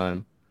next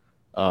time.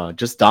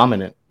 Just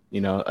dominant.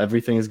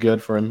 Everything is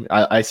good for him.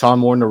 I saw him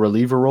more in a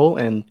reliever role,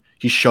 and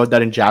he showed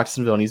that in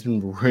Jacksonville, and he's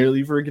been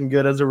really freaking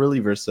good as a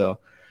reliever. So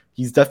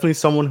he's definitely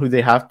someone who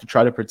they have to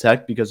try to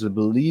protect because I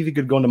believe he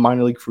could go into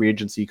minor league free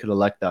agency. He could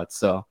elect that.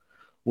 So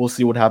we'll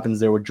see what happens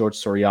there with George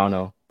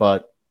Soriano.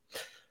 But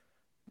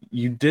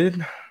you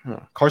did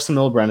Carson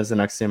Milbrand is the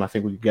next name I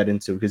think we could get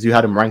into because you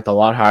had him ranked a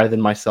lot higher than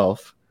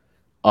myself.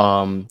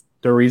 The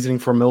reasoning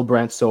for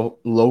Milbrand so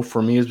low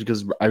for me is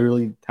because I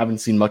really haven't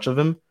seen much of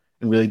him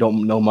and really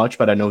don't know much,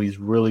 but I know he's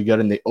really good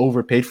and they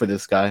overpaid for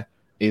this guy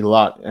a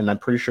lot. And I'm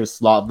pretty sure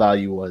slot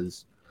value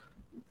was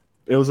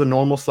a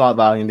normal slot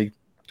value and they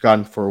got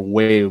him for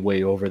way,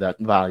 way over that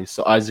value.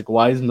 So Isaac,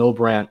 why is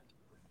Milbrand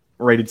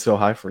rated so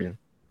high for you?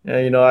 Yeah,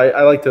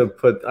 I like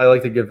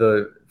to give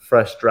the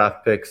fresh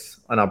draft picks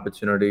an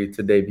opportunity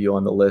to debut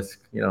on the list,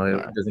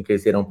 just in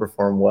case they don't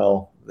perform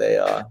well,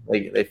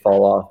 they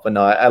fall off. But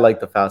no, I like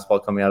the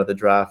fastball coming out of the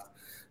draft.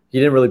 He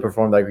didn't really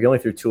perform that. He only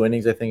threw 2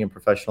 innings, I think, in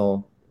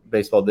professional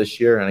baseball this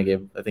year, and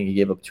I think he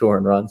gave up 2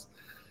 earned runs,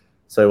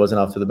 so he wasn't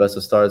off to the best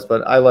of starts.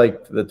 But I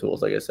liked the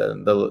tools, like I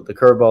said, the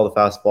curveball, the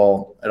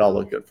fastball, it all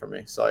looked good for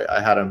me. So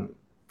I had him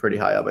pretty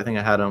high up. I think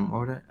I had him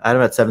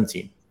at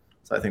 17.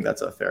 So I think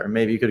that's a fair.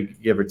 Maybe you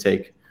could give or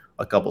take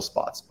a couple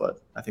spots, but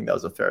I think that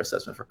was a fair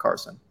assessment for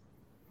Carson.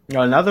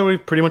 Now that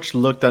we've pretty much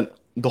looked at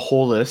the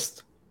whole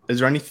list, is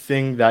there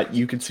anything that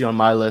you could see on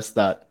my list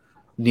that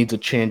needs a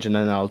change? And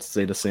then I'll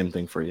say the same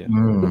thing for you.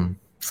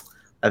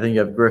 I think you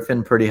have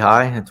Griffin pretty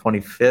high at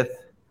 25th.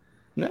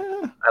 Yeah.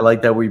 I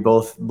like that we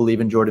both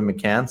believe in Jordan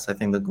McCants. I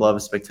think the glove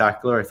is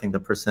spectacular. I think the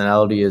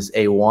personality is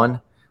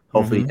A1.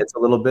 Hopefully he hits a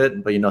little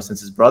bit, but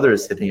since his brother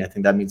is hitting, I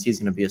think that means he's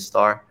going to be a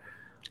star.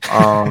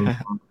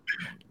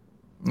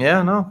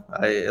 Yeah, no,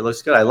 it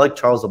looks good. I like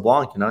Charles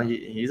LeBlanc.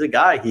 He's a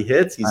guy. He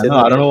hits. I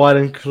don't know why I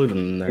didn't include him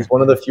in there. He's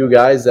one of the few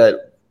guys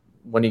that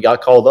when he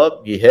got called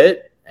up, he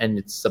hit, and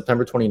it's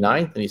September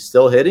 29th, and he's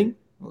still hitting.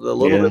 A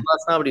little bit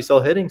less now, but he's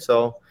still hitting.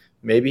 So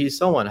maybe he's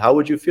someone. How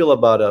would you feel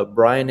about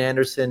Brian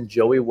Anderson,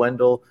 Joey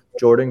Wendell,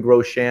 Jordan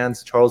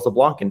Groshans, Charles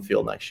LeBlanc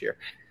infield next year?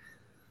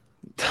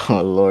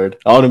 Oh, Lord.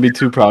 I wouldn't be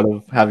too proud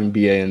of having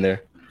BA in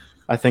there.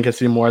 I think I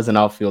see him more as an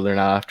outfielder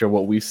now after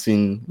what we've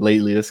seen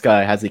lately. This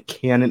guy has a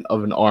cannon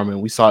of an arm,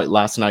 and we saw it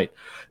last night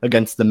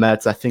against the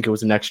Mets. I think it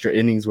was an extra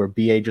innings where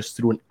BA just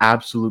threw an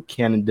absolute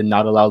cannon, did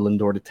not allow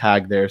Lindor to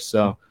tag there.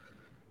 So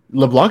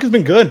LeBlanc has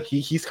been good.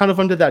 He's kind of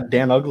under that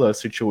Dan Uggla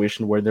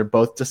situation where they're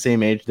both the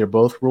same age. They're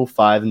both Rule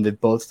 5, and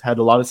they've both had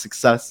a lot of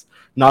success.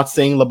 Not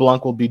saying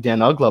LeBlanc will be Dan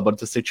Uggla, but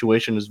the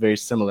situation is very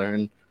similar.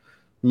 And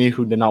me,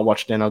 who did not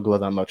watch Dan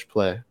Uggla that much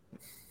play,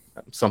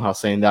 I'm somehow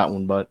saying that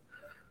one, but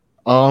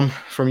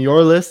from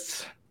your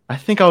list, I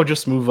think I would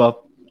just move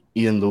up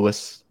Ian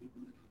Lewis,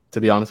 to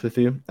be honest with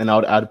you, and I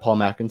would add Paul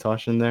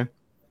McIntosh in there.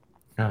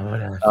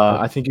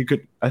 I think you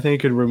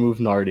could remove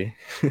Nardi.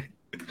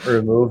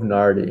 Remove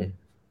Nardi.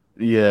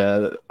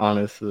 Yeah,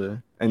 honestly,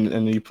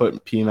 and you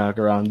put PMAC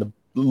around the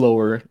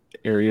lower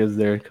areas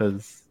there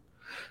because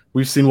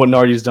we've seen what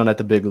Nardi's done at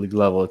the big league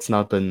level. It's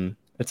not been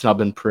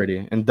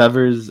pretty. And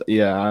Devers,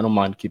 yeah, I don't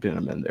mind keeping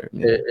him in there.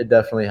 It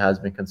definitely has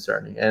been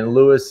concerning. And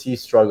Lewis, he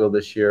struggled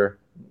this year.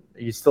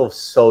 He's still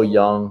so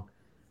young,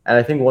 and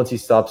I think once he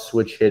stops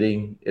switch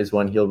hitting is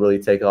when he'll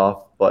really take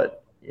off.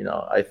 But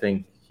I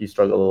think he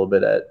struggled a little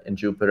bit in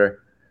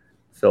Jupiter,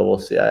 so we'll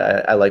see.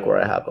 I like where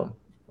I have him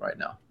right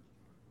now.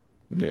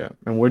 Yeah,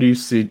 and where do you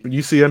see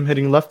him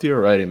hitting lefty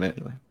or righty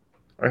mainly?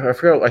 I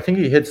forgot. I think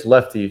he hits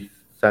lefty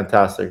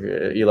fantastic.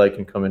 Eli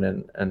can come in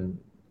and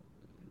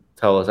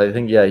tell us. I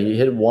think he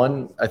hit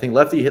one. I think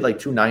lefty he hit like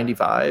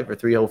 295 or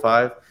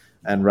 305,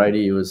 and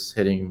righty he was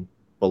hitting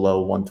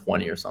below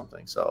 120 or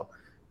something. So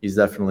he's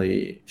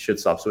definitely should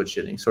stop switch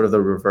hitting, sort of the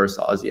reverse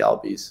Ozzy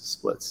Albies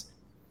splits.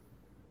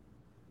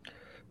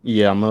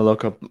 Yeah, I'm going to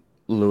look up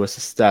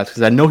Lewis's stats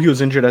because I know he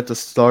was injured at the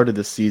start of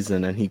the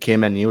season and he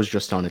came in and he was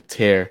just on a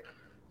tear.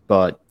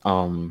 But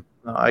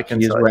I can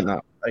tell right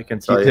now. I can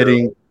tell he's you.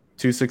 hitting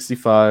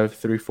 265,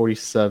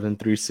 347,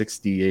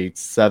 368,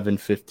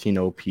 715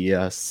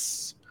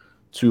 OPS,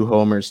 2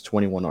 homers,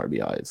 21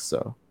 RBIs.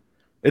 So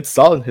it's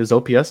solid. His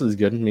OPS is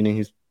good, meaning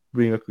he's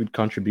bringing a good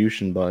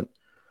contribution. But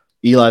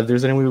Eli, if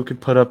there's any way we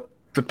could put up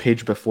the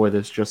page before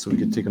this just so we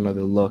could take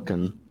another look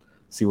and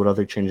see what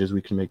other changes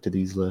we can make to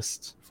these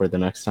lists for the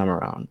next time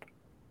around.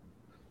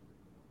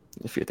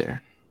 If you're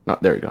there.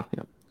 There you go.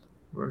 Yep.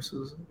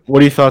 What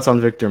are your thoughts on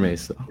Victor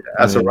Mesa?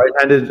 As a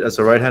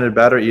right-handed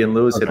batter, Ian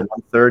Lewis hit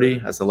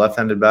 130. As a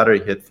left-handed batter, he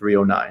hit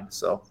 309.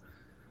 So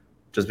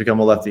just become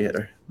a lefty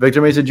hitter.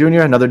 Victor Mesa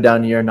Jr., another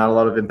down year. Not a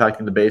lot of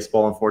impact in the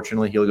baseball,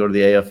 unfortunately. He'll go to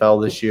the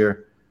AFL this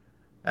year.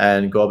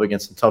 and go up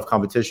against some tough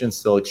competition.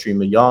 Still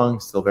extremely young,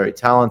 still very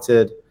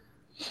talented.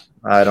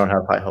 I don't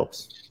have high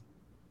hopes.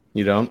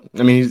 You don't?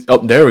 I mean,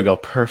 there we go.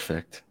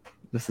 Perfect.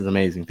 This is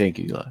amazing. Thank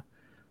you, Eli.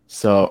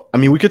 So, I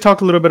mean, we could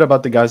talk a little bit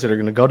about the guys that are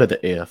going to go to the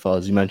AFL.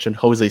 As you mentioned,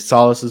 Jose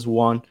Salas is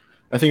one.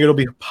 I think it'll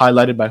be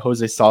highlighted by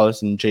Jose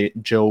Salas and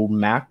Joe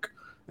Mack.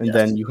 And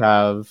then you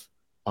have,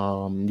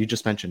 you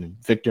just mentioned him,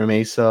 Victor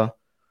Mesa,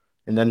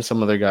 and then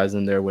some other guys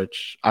in there,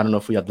 which I don't know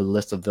if we have the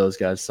list of those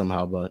guys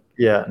somehow, but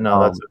yeah,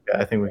 no, that's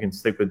okay. I think we can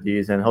stick with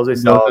these. And Jose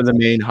those Salas are the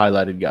main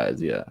highlighted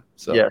guys, yeah.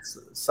 So yes,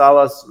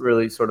 Salas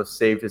really sort of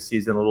saved his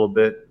season a little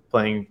bit,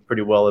 playing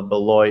pretty well at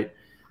Beloit.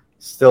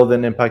 Still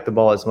didn't impact the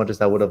ball as much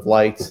as I would have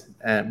liked,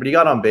 but he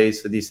got on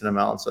base a decent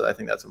amount, so I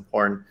think that's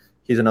important.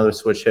 He's another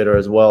switch hitter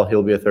as well.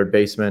 He'll be a third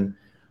baseman.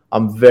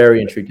 I'm very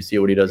intrigued to see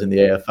what he does in the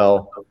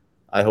AFL.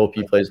 I hope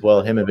he plays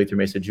well. Him and Victor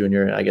Mesa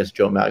Jr. and I guess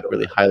Joe Mack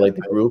really highlight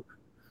the group.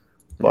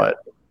 But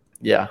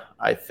yeah,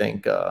 I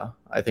think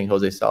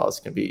Jose Salas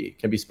can be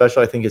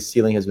special. I think his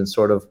ceiling has been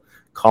sort of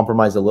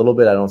compromised a little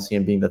bit. I don't see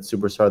him being that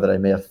superstar that I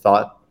may have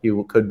thought he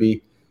could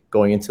be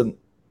going into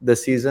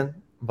this season.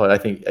 But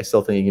I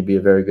still think he can be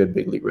a very good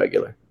big league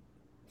regular.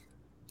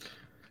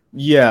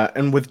 Yeah,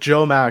 and with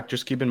Joe Mack,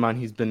 just keep in mind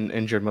he's been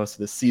injured most of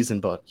the season,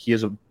 but he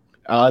is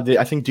I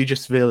think DJ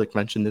Svalik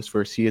mentioned this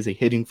first. He's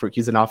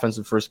an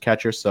offensive first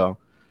catcher, so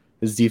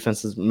his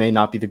defenses may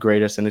not be the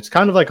greatest, and it's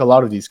kind of like a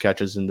lot of these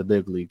catchers in the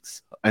big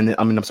leagues. And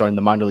in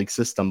the minor league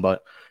system.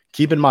 But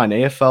keep in mind,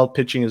 AFL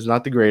pitching is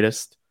not the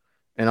greatest,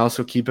 and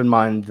also keep in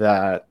mind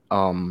that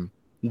the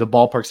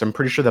ballparks. I'm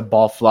pretty sure that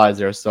ball flies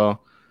there, so.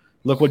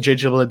 Look what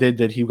JJ Bleday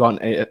did. He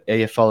got an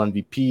AFL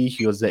MVP.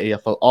 He was the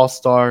AFL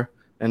All-Star.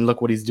 And look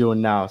what he's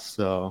doing now.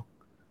 So,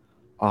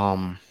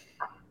 I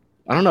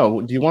don't know.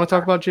 Do you want to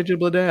talk about JJ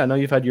Bleday? I know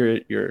you've had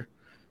your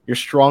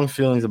strong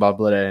feelings about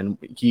Bleday. And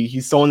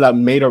he's someone that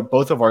made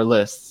both of our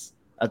lists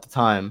at the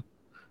time.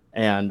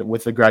 And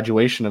with the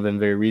graduation of him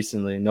very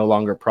recently, no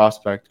longer a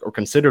prospect or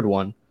considered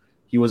one,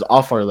 he was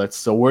off our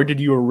list. So where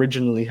did you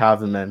originally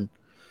have him in?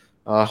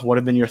 What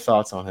have been your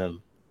thoughts on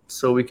him?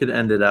 So we could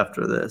end it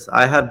after this.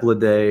 I had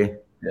Bleday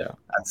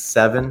at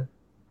 7.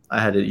 I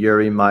had it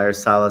Yuri, Meyer,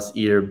 Salas,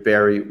 Eater,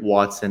 Barry,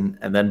 Watson,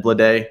 and then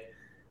Bleday.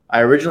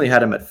 I originally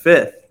had him at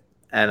 5th.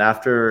 And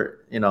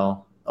after,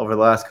 over the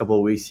last couple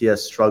of weeks, he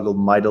has struggled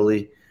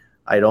mightily.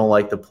 I don't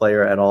like the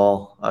player at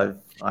all.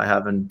 I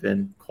haven't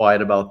been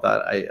quiet about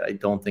that. I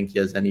don't think he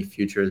has any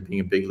future as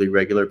being a big league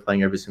regular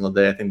playing every single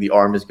day. I think the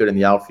arm is good in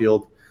the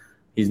outfield.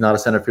 He's not a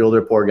center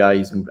fielder, poor guy.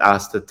 He's been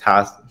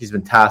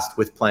tasked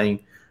with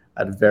playing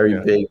at a very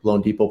big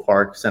Lone Depot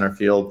Park center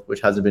field, which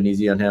hasn't been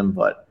easy on him.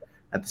 But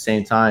at the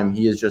same time,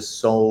 he is just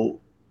so,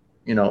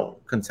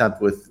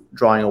 content with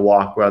drawing a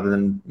walk rather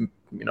than,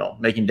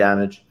 making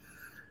damage.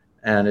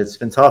 And it's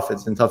been tough.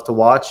 It's been tough to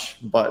watch.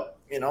 But,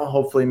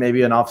 hopefully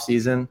maybe an off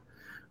season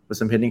with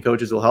some hitting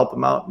coaches will help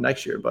him out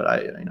next year. But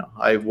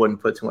I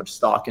wouldn't put too much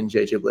stock in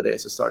JJ Bleday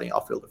as a starting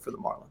outfielder for the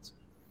Marlins.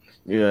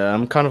 Yeah,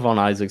 I'm kind of on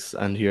Isaac's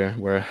end here,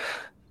 where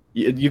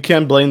you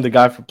can't blame the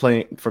guy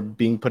for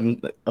being put in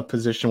a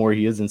position where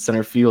he is in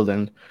center field,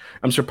 and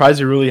I'm surprised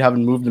you really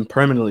haven't moved him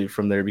permanently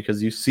from there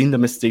because you've seen the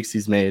mistakes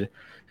he's made.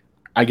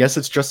 I guess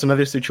it's just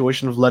another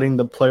situation of letting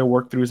the player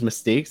work through his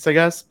mistakes, I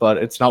guess, but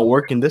it's not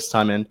working this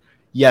time. And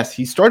yes,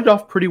 he started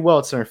off pretty well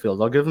at center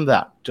field. I'll give him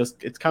that.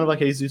 It's kind of like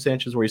Jesus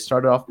Sanchez, where he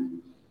started off,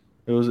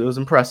 it was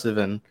impressive,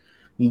 and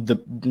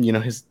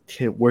his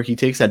where he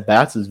takes at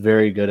bats is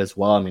very good as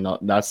well. I mean,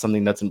 that's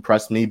something that's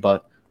impressed me,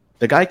 but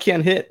the guy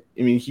can't hit.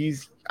 I mean,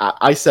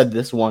 I said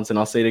this once, and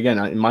I'll say it again.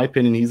 In my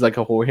opinion, he's like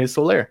a Jorge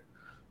Soler.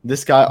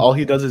 This guy, all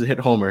he does is hit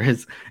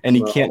homers, and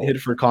he can't hit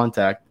for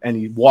contact, and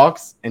he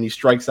walks and he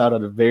strikes out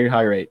at a very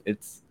high rate.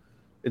 It's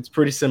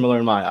pretty similar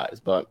in my eyes,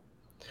 but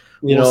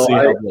we'll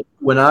see.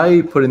 When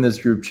I put in this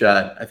group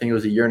chat, I think it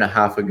was a year and a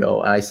half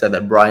ago, and I said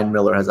that Brian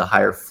Miller has a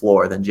higher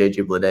floor than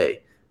JJ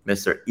Bleday.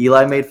 Mr.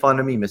 Eli made fun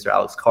of me. Mr.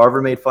 Alex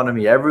Carver made fun of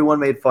me. Everyone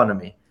made fun of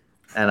me.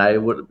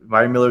 And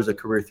Brian Miller's a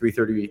career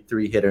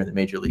 333 hitter in the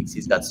major leagues.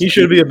 He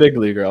should be a big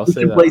leaguer. I'll say that.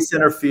 He can play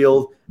center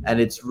field, and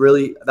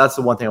that's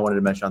the one thing I wanted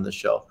to mention on this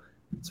show.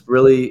 It's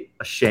really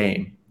a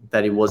shame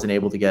that he wasn't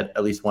able to get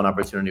at least one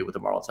opportunity with the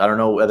Marlins. I don't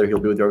know whether he'll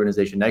be with the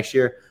organization next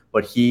year,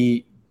 but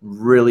he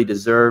really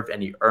deserved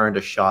and he earned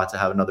a shot to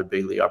have another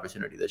big league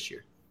opportunity this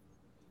year.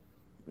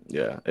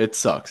 Yeah, it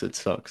sucks. It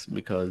sucks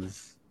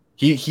because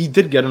he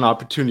did get an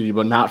opportunity,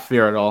 but not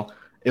fair at all.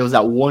 It was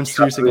that one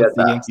series against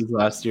the Yankees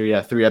last year.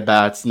 Yeah, 3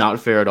 at-bats, not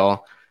fair at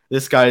all.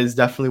 This guy is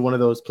definitely one of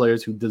those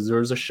players who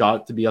deserves a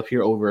shot to be up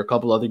here over a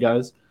couple other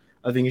guys.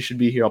 I think he should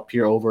be up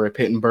here over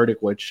Peyton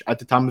Burdick, which at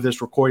the time of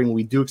this recording,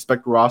 we do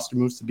expect roster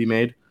moves to be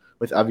made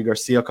with Avi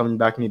Garcia coming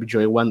back, maybe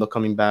Joey Wendell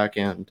coming back,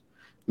 and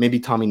maybe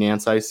Tommy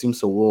Nance, I assume.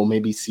 So we'll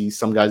maybe see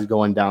some guys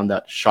going down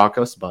that shock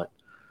us. But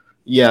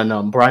yeah,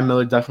 no, Brian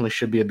Miller definitely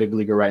should be a big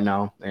leaguer right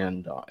now.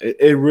 And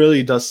it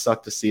really does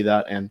suck to see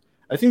that. And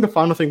I think the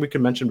final thing we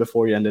could mention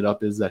before he ended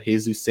up is that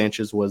Jesus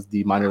Sanchez was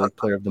the minor league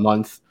player of the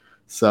month.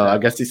 So I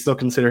guess they still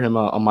consider him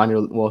a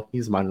minor. Well,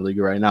 he's a minor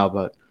leaguer right now.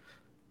 But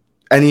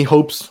any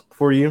hopes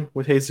for you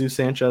with Jesus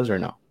Sanchez or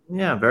no?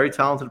 Yeah, very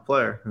talented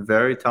player.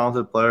 Very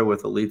talented player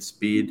with elite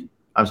speed.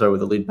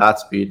 With elite bat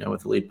speed and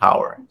with elite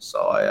power. So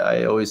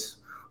I always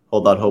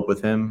hold out hope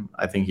with him.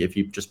 I think if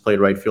he just played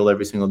right field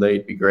every single day,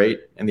 he'd be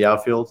great in the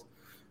outfield.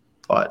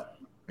 But,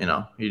 he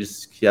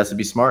has to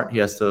be smart. He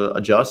has to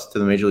adjust to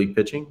the major league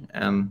pitching,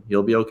 and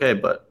he'll be okay.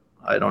 But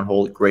I don't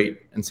hold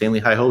insanely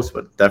high hopes,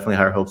 but definitely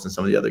higher hopes than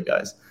some of the other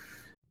guys.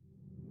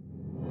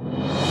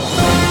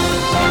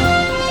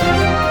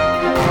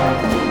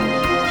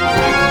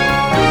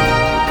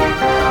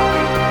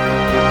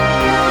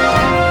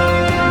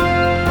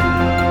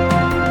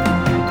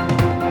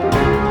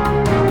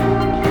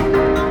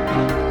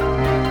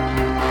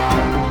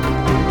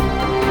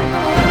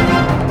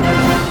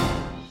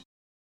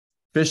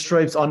 Fish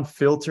Stripes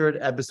Unfiltered,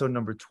 episode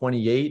number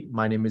 28.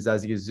 My name is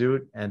Azzy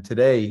Gazout, and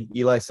today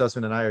Eli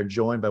Sussman and I are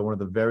joined by one of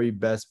the very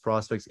best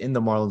prospects in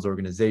the Marlins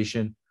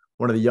organization,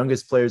 one of the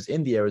youngest players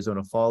in the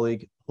Arizona Fall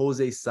League,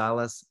 Jose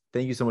Salas.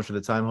 Thank you so much for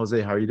the time,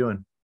 Jose. How are you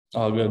doing?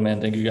 All good, man.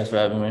 Thank you guys for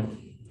having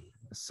me.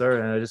 Yes, sir.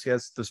 And I just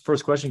guess this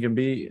first question can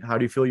be, how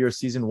do you feel your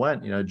season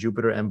went?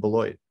 Jupiter and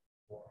Beloit.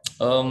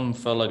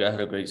 Felt like I had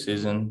a great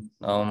season.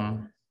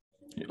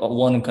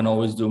 One can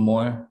always do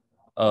more.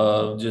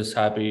 Just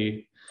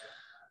happy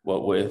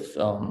with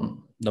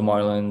the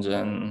Marlins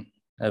and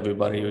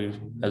everybody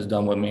has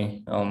done with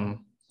me.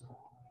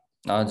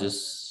 I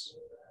just,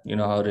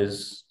 how it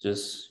is,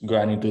 just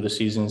grinding through the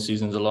season.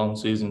 Season's a long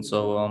season.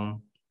 So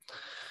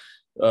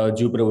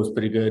Jupiter was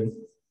pretty good.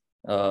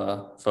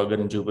 Felt good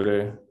in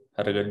Jupiter.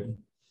 I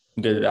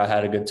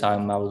had a good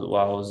time while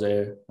I was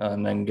there.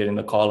 And then getting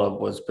the call up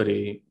was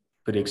pretty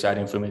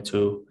exciting for me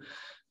too.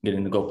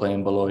 Getting to go play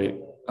in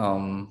Beloit,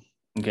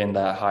 getting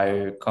that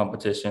higher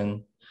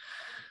competition.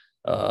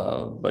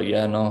 But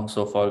yeah, no,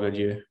 so far good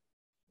year.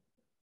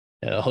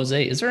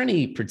 Jose, is there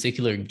any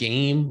particular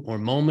game or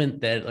moment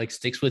that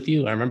sticks with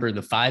you? I remember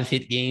the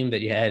 5-hit game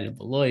that you had at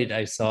Beloit.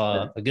 I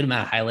saw a good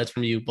amount of highlights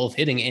from you, both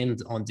hitting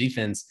and on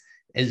defense.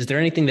 Is there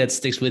anything that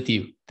sticks with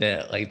you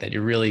that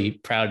you're really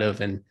proud of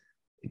and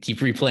keep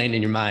replaying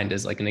in your mind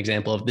as an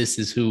example of this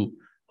is who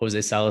Jose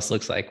Salas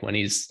looks like when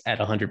he's at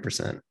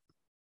 100%?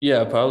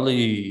 Yeah,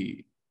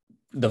 probably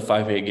the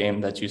 5-8 game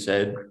that you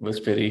said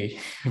was pretty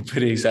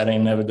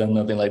exciting. Never done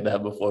nothing like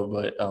that before,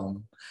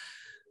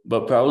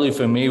 but probably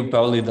for me,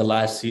 the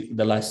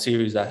last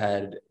series I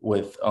had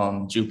with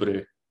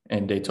Jupiter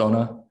in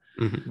Daytona.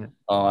 Mm-hmm.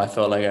 I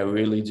felt like I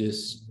really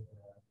just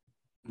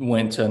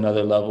went to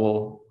another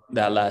level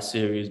that last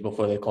series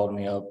before they called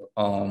me up.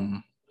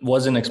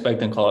 Wasn't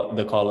expecting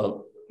the call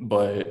up,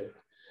 but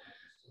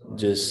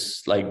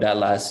just that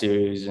last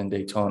series in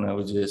Daytona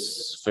was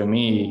just, for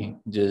me,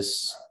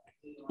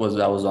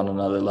 I was on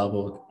another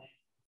level,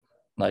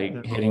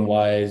 hitting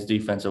wise,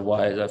 defensive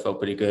wise. I felt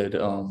pretty good.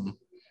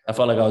 I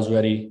felt like I was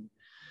ready,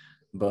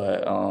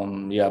 but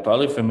yeah,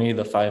 probably for me,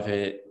 the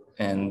 5-hit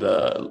and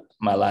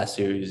my last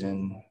series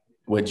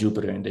with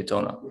Jupiter in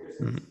Daytona.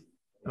 Mm-hmm.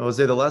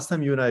 Jose, the last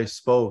time you and I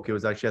spoke, it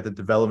was actually at the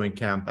development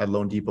camp at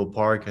Lone Depot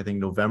Park, I think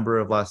November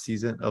of last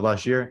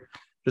year.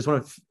 Just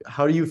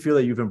how do you feel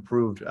that you've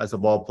improved as a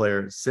ball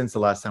player since the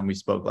last time we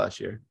spoke last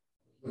year?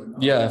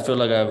 Yeah, I feel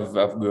like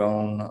I've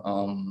grown.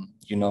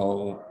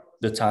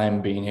 The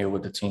time being here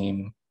with the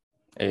team,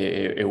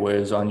 it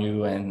wears on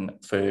you, and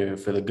for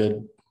the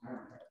good.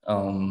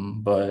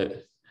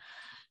 But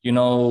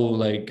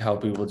how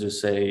people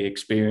just say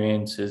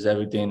experience is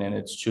everything, and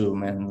it's true,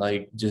 man.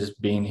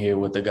 Just being here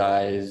with the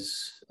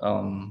guys,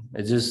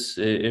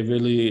 it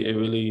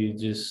really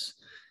just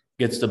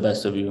gets the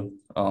best of you.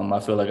 I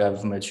feel like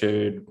I've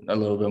matured a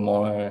little bit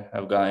more.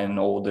 I've gotten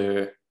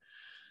older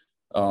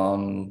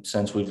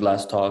since we've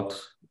last talked,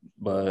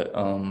 but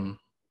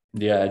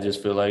yeah, I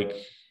just feel like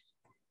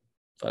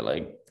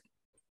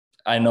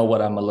I know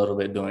what I'm a little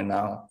bit doing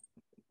now,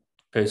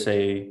 per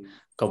se,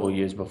 a couple of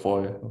years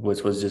before,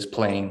 which was just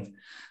playing.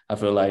 I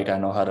feel like I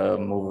know how to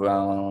move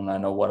around. I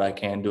know what I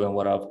can do and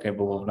what I'm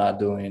capable of not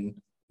doing.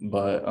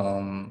 But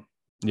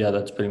yeah,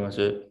 that's pretty much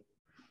it.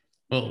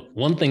 Well,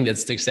 one thing that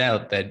sticks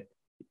out that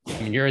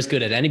you're as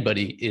good at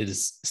anybody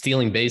is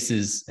stealing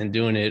bases and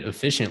doing it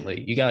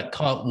efficiently. You got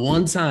caught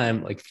one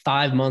time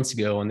 5 months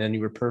ago, and then you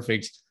were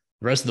perfect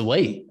the rest of the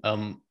way.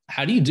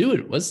 How do you do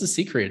it? What's the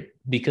secret?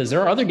 Because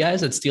there are other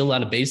guys that steal a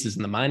lot of bases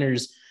in the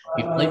minors.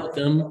 You play with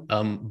them,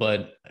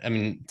 but I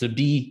mean, to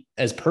be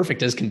as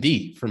perfect as can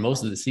be for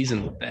most of the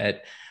season with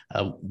that,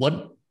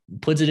 what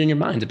puts it in your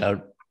mind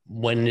about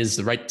when is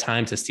the right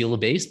time to steal a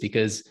base?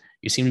 Because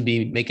you seem to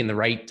be making the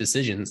right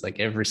decisions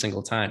every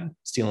single time,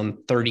 stealing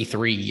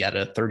 33 out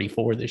of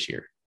 34 this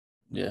year.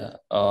 Yeah,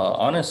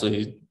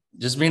 honestly,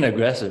 just being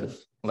aggressive.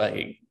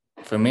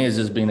 For me, it's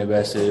just being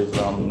aggressive,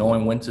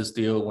 knowing when to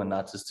steal, when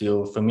not to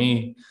steal. For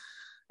me,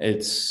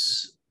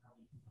 it's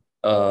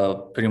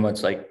pretty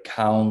much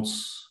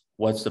counts,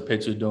 what's the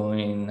pitcher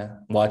doing,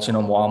 watching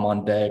him while I'm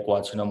on deck,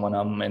 watching him when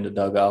I'm in the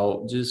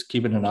dugout, just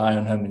keeping an eye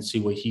on him and see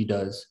what he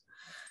does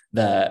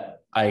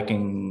that I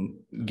can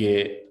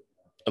get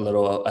a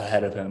little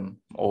ahead of him,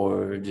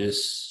 or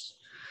just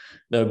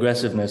the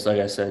aggressiveness, like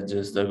I said,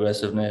 just the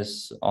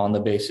aggressiveness on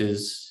the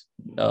bases,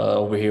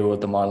 over here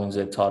with the Marlins.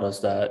 They've taught us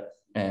that.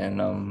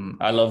 And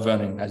I love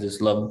running. I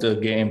just love to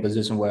get in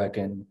position where I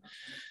can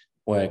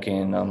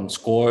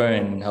score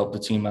and help the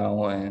team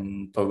out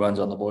and put runs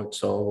on the board.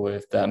 So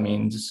if that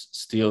means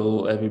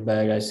steal every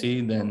bag I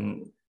see,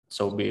 then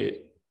so be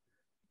it.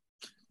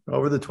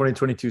 Over the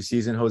 2022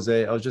 season,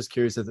 Jose, I was just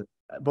curious in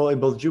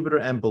both Jupiter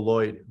and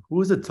Beloit, who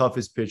was the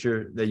toughest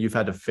pitcher that you've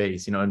had to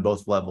face, in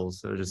both levels?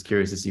 So I was just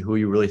curious to see who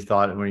you really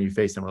thought when you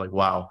faced him, were like,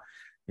 wow,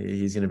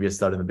 he's going to be a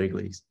stud in the big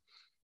leagues.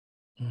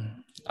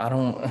 I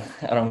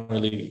don't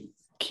really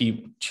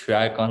keep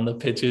track on the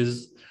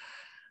pitches,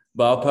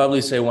 but I'll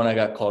probably say when I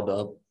got called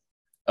up,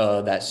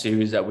 that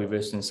series that we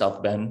faced in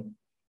South Bend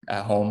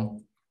at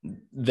home,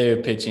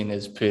 their pitching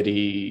is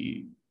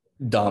pretty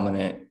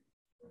dominant.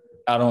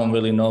 I don't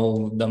really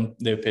know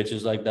their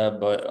pitches like that,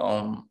 but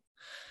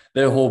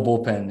their whole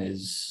bullpen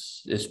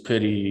is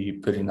pretty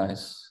pretty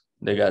nice.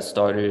 They got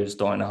starters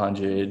throwing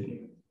 100.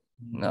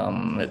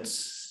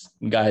 It's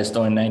guys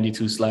throwing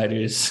 92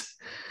 sliders.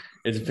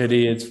 It's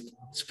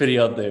pretty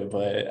up there.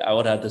 But I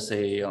would have to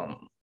say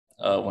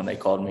when they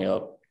called me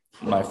up,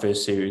 my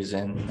first series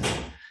in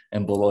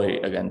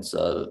Beloit against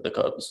the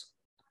Cubs.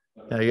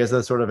 Yeah, I guess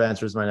that sort of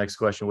answers my next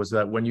question, was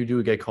that when you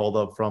do get called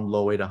up from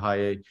low A to high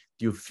A, do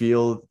you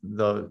feel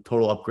the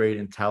total upgrade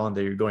in talent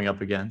that you're going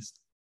up against?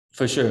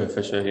 For sure.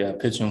 Yeah,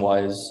 pitching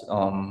wise,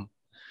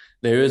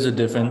 there is a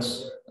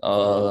difference.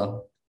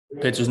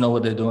 Pitchers know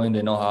what they're doing.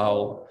 They know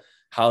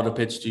how to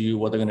pitch to you,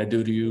 what they're going to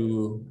do to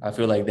you. I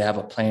feel like they have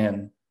a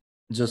plan,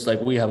 just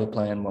like we have a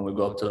plan when we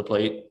go up to the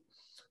plate.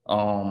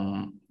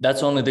 That's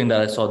the only thing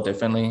that I saw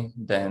differently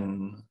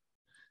than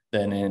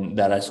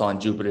that I saw in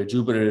Jupiter.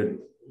 Jupiter,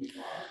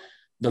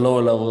 the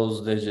lower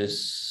levels, they're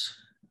just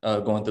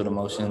going through the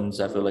motions.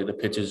 I feel like the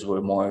pitches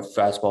were more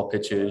fastball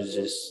pitchers,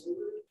 just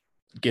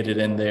get it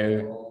in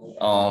there.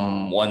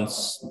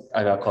 Once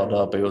I got called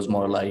up, it was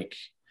more like,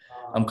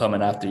 I'm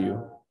coming after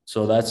you.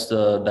 So that's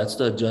the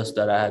adjust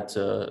that I had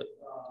to.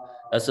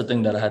 That's the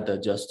thing that I had to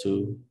adjust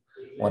to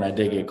when I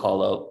did get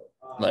called up.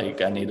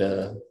 Like I need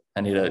to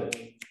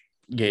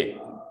get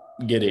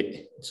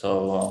it.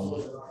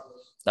 So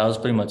that was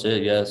pretty much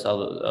it. Yeah,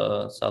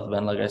 South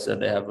Bend, like I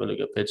said, they have really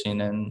good pitching,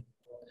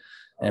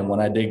 and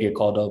when I did get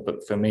called up,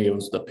 for me, it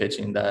was the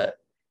pitching that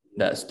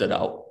stood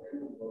out.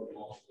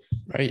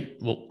 Right.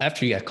 Well,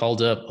 after you got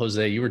called up,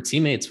 Jose, you were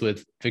teammates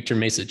with Victor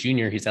Mesa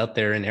Jr. He's out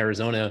there in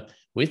Arizona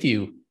with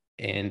you,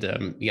 and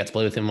you got to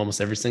play with him almost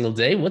every single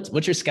day.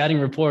 What's your scouting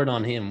report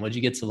on him? What did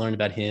you get to learn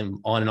about him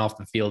on and off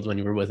the field when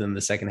you were with him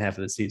the second half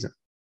of the season?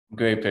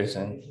 Great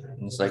person.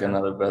 It's like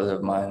another brother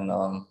of mine.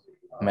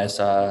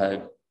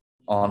 Mesa,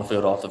 on the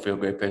field, off the field,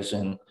 great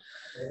person.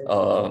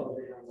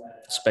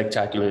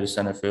 Spectacular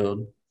center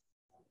field.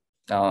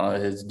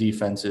 His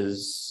defense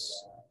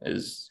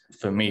is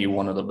for me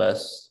one of the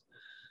best.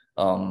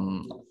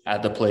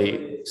 At the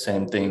plate,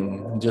 same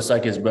thing. Just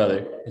like his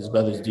brother. His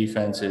brother's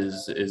defense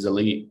is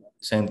elite.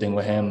 Same thing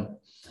with him.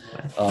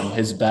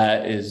 His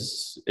bat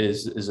is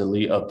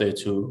elite up there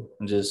too.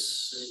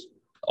 Just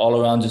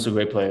all around, just a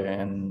great player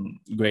and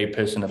great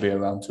person to be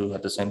around too.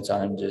 At the same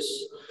time,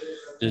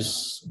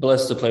 just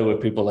blessed to play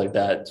with people like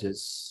that.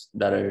 Just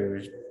that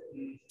are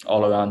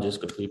all around, just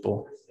good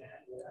people.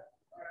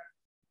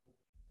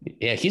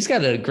 Yeah, he's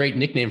got a great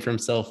nickname for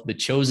himself, the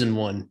Chosen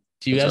One.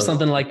 Do you have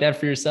something like that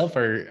for yourself,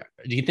 or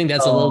do you think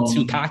that's a little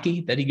too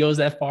cocky that he goes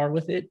that far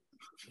with it?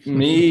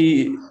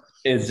 Me,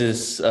 it's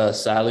just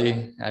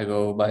Sally. I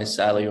go by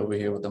Sally over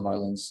here with the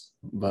Marlins.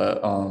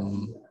 But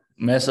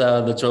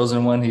Mesa, the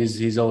Chosen One,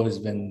 he's always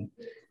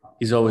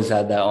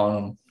had that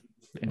on him.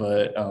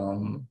 But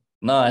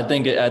no, I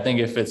think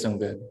it fits him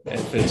good.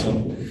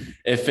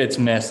 It fits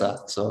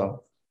Mesa.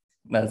 So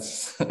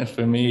that's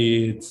for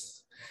me.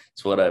 It's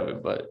whatever.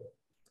 But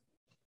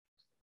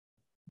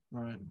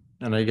all right.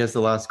 And I guess the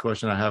last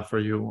question I have for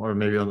you, or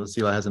maybe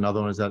Sila has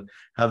another one, is that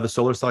have the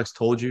Solar Sox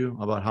told you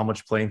about how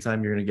much playing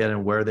time you're going to get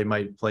and where they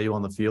might play you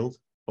on the field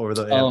over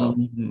the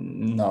AFL?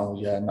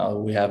 No,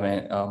 we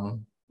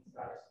haven't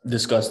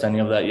discussed any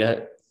of that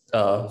yet.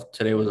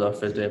 Today was our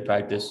first day of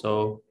practice,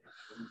 so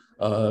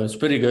it's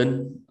pretty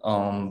good.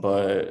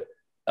 But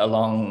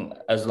along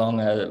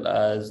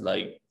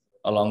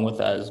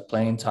with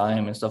playing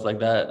time and stuff like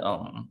that,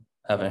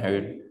 haven't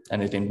heard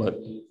anything but.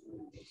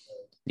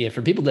 Yeah,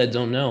 for people that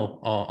don't know,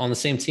 on the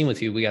same team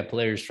with you, we got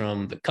players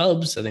from the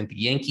Cubs, I think the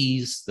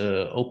Yankees,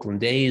 the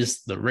Oakland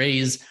A's, the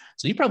Rays.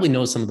 So you probably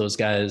know some of those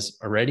guys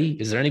already.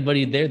 Is there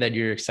anybody there that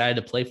you're excited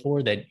to play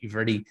for that you've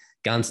already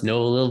gotten to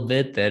know a little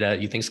bit that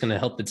you think is going to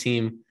help the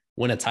team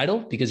win a title?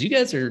 Because you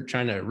guys are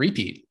trying to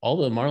repeat. All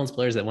the Marlins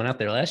players that went out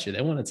there last year,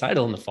 they won a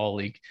title in the fall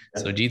league.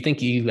 So do you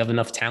think you have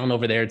enough talent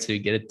over there to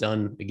get it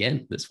done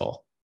again this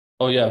fall?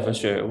 Oh yeah, for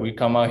sure. We're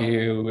coming out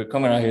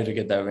here to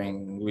get that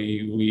ring.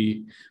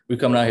 We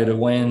coming out here to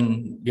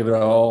win, give it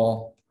our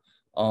all,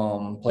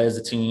 play as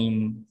a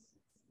team,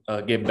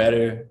 get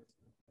better,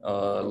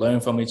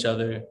 learn from each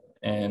other.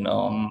 And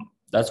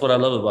that's what I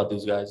love about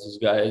these guys.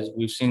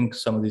 We've seen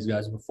some of these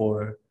guys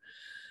before,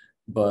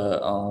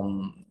 but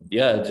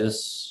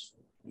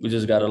we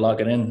just got to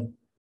lock it in.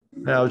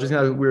 Yeah,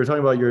 we were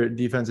talking about your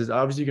defenses.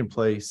 Obviously, you can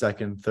play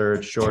second,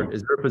 third, short.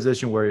 Is there a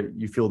position where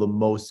you feel the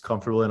most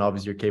comfortable in?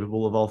 Obviously, you're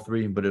capable of all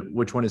three, but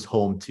which one is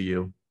home to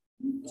you?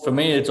 For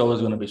me, it's always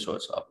going to be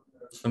shortstop.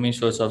 For me,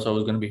 shortstop's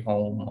always going to be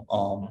home.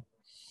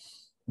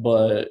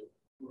 But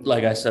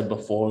like I said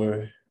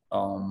before,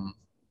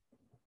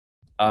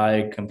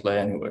 I can play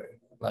anywhere.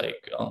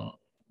 Like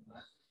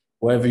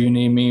wherever you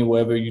need me,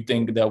 wherever you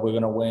think that we're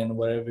going to win,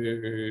 whatever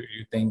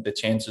you think the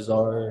chances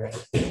are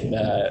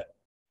that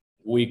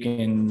we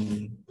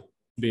can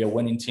be a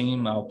winning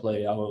team, I'll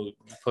play. I will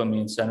put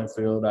me in center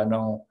field. I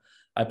know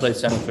I played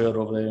center field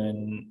over there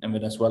in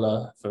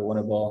Venezuela for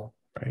winter ball.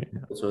 Right.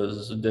 So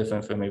it's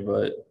different for me.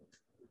 But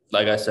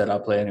like I said, I'll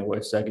play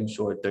anywhere, second,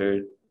 short,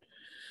 third.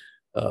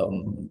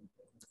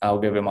 I'll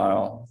give it my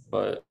all.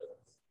 But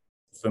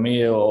for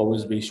me, it'll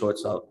always be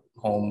shortstop.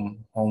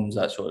 Home's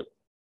that short.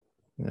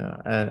 Yeah,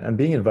 and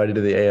being invited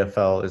to the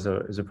AFL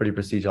is a pretty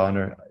prestigious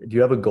honor. Do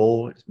you have a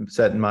goal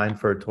set in mind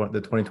for the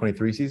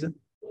 2023 season?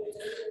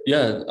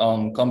 Yeah,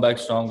 come back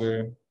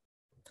stronger,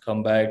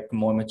 come back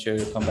more mature,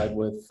 come back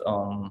with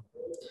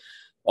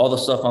all the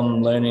stuff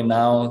I'm learning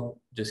now.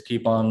 Just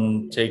keep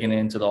on taking it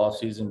into the off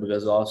season,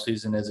 because the off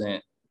season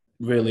isn't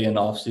really an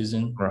off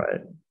season.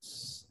 Right.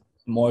 It's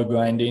more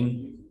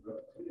grinding.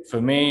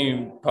 For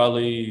me,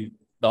 probably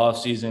the off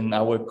season,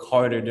 I work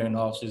harder during the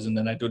off season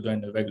than I do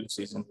during the regular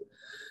season.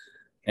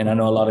 And I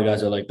know a lot of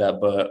guys are like that,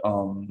 but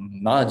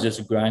not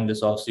just grind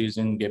this off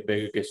season, get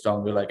bigger, get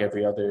stronger like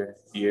every other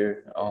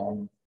year.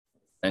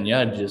 And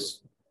yeah,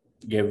 just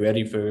get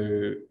ready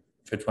for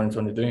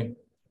 2023.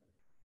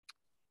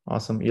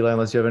 Awesome. Eli,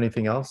 unless you have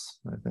anything else,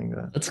 I think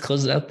that. Let's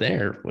close it out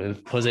there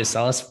with Jose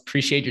Salas.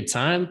 Appreciate your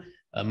time.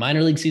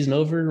 Minor league season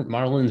over,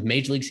 Marlins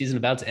major league season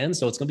about to end.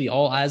 So it's going to be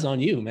all eyes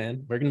on you,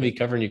 man. We're going to be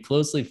covering you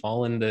closely,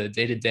 following the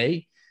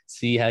day-to-day,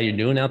 see how you're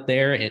doing out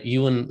there, and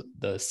you and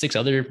the 6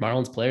 other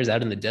Marlins players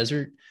out in the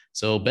desert.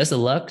 So best of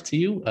luck to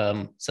you.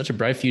 Such a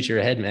bright future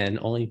ahead, man.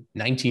 Only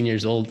 19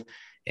 years old.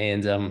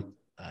 And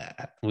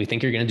we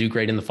think you're going to do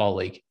great in the fall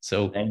league.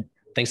 So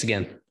thanks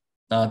again.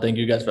 Thank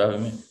you guys for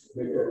having me.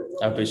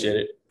 I appreciate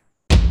it.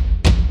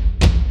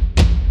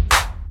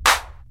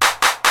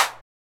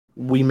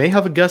 We may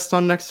have a guest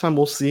on next time.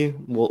 We'll see.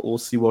 We'll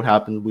see what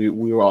happens.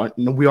 We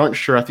aren't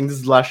sure. I think this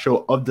is the last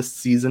show of the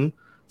season.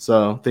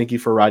 So thank you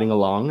for riding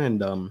along,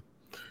 and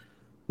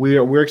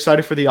we're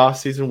excited for the off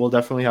season. We'll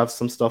definitely have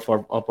some stuff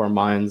up our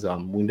minds.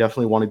 We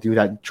definitely want to do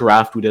that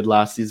draft we did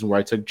last season where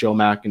I took Joe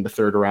Mack in the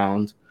 3rd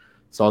round.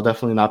 So I'll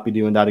definitely not be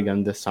doing that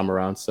again this time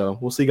around. So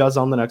we'll see you guys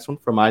on the next one.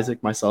 From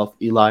Isaac, myself,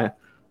 Eli,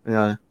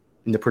 in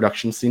the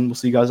production scene. We'll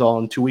see you guys all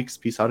in 2 weeks.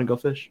 Peace out and go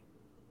fish.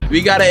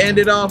 We got to end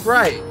it off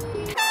right.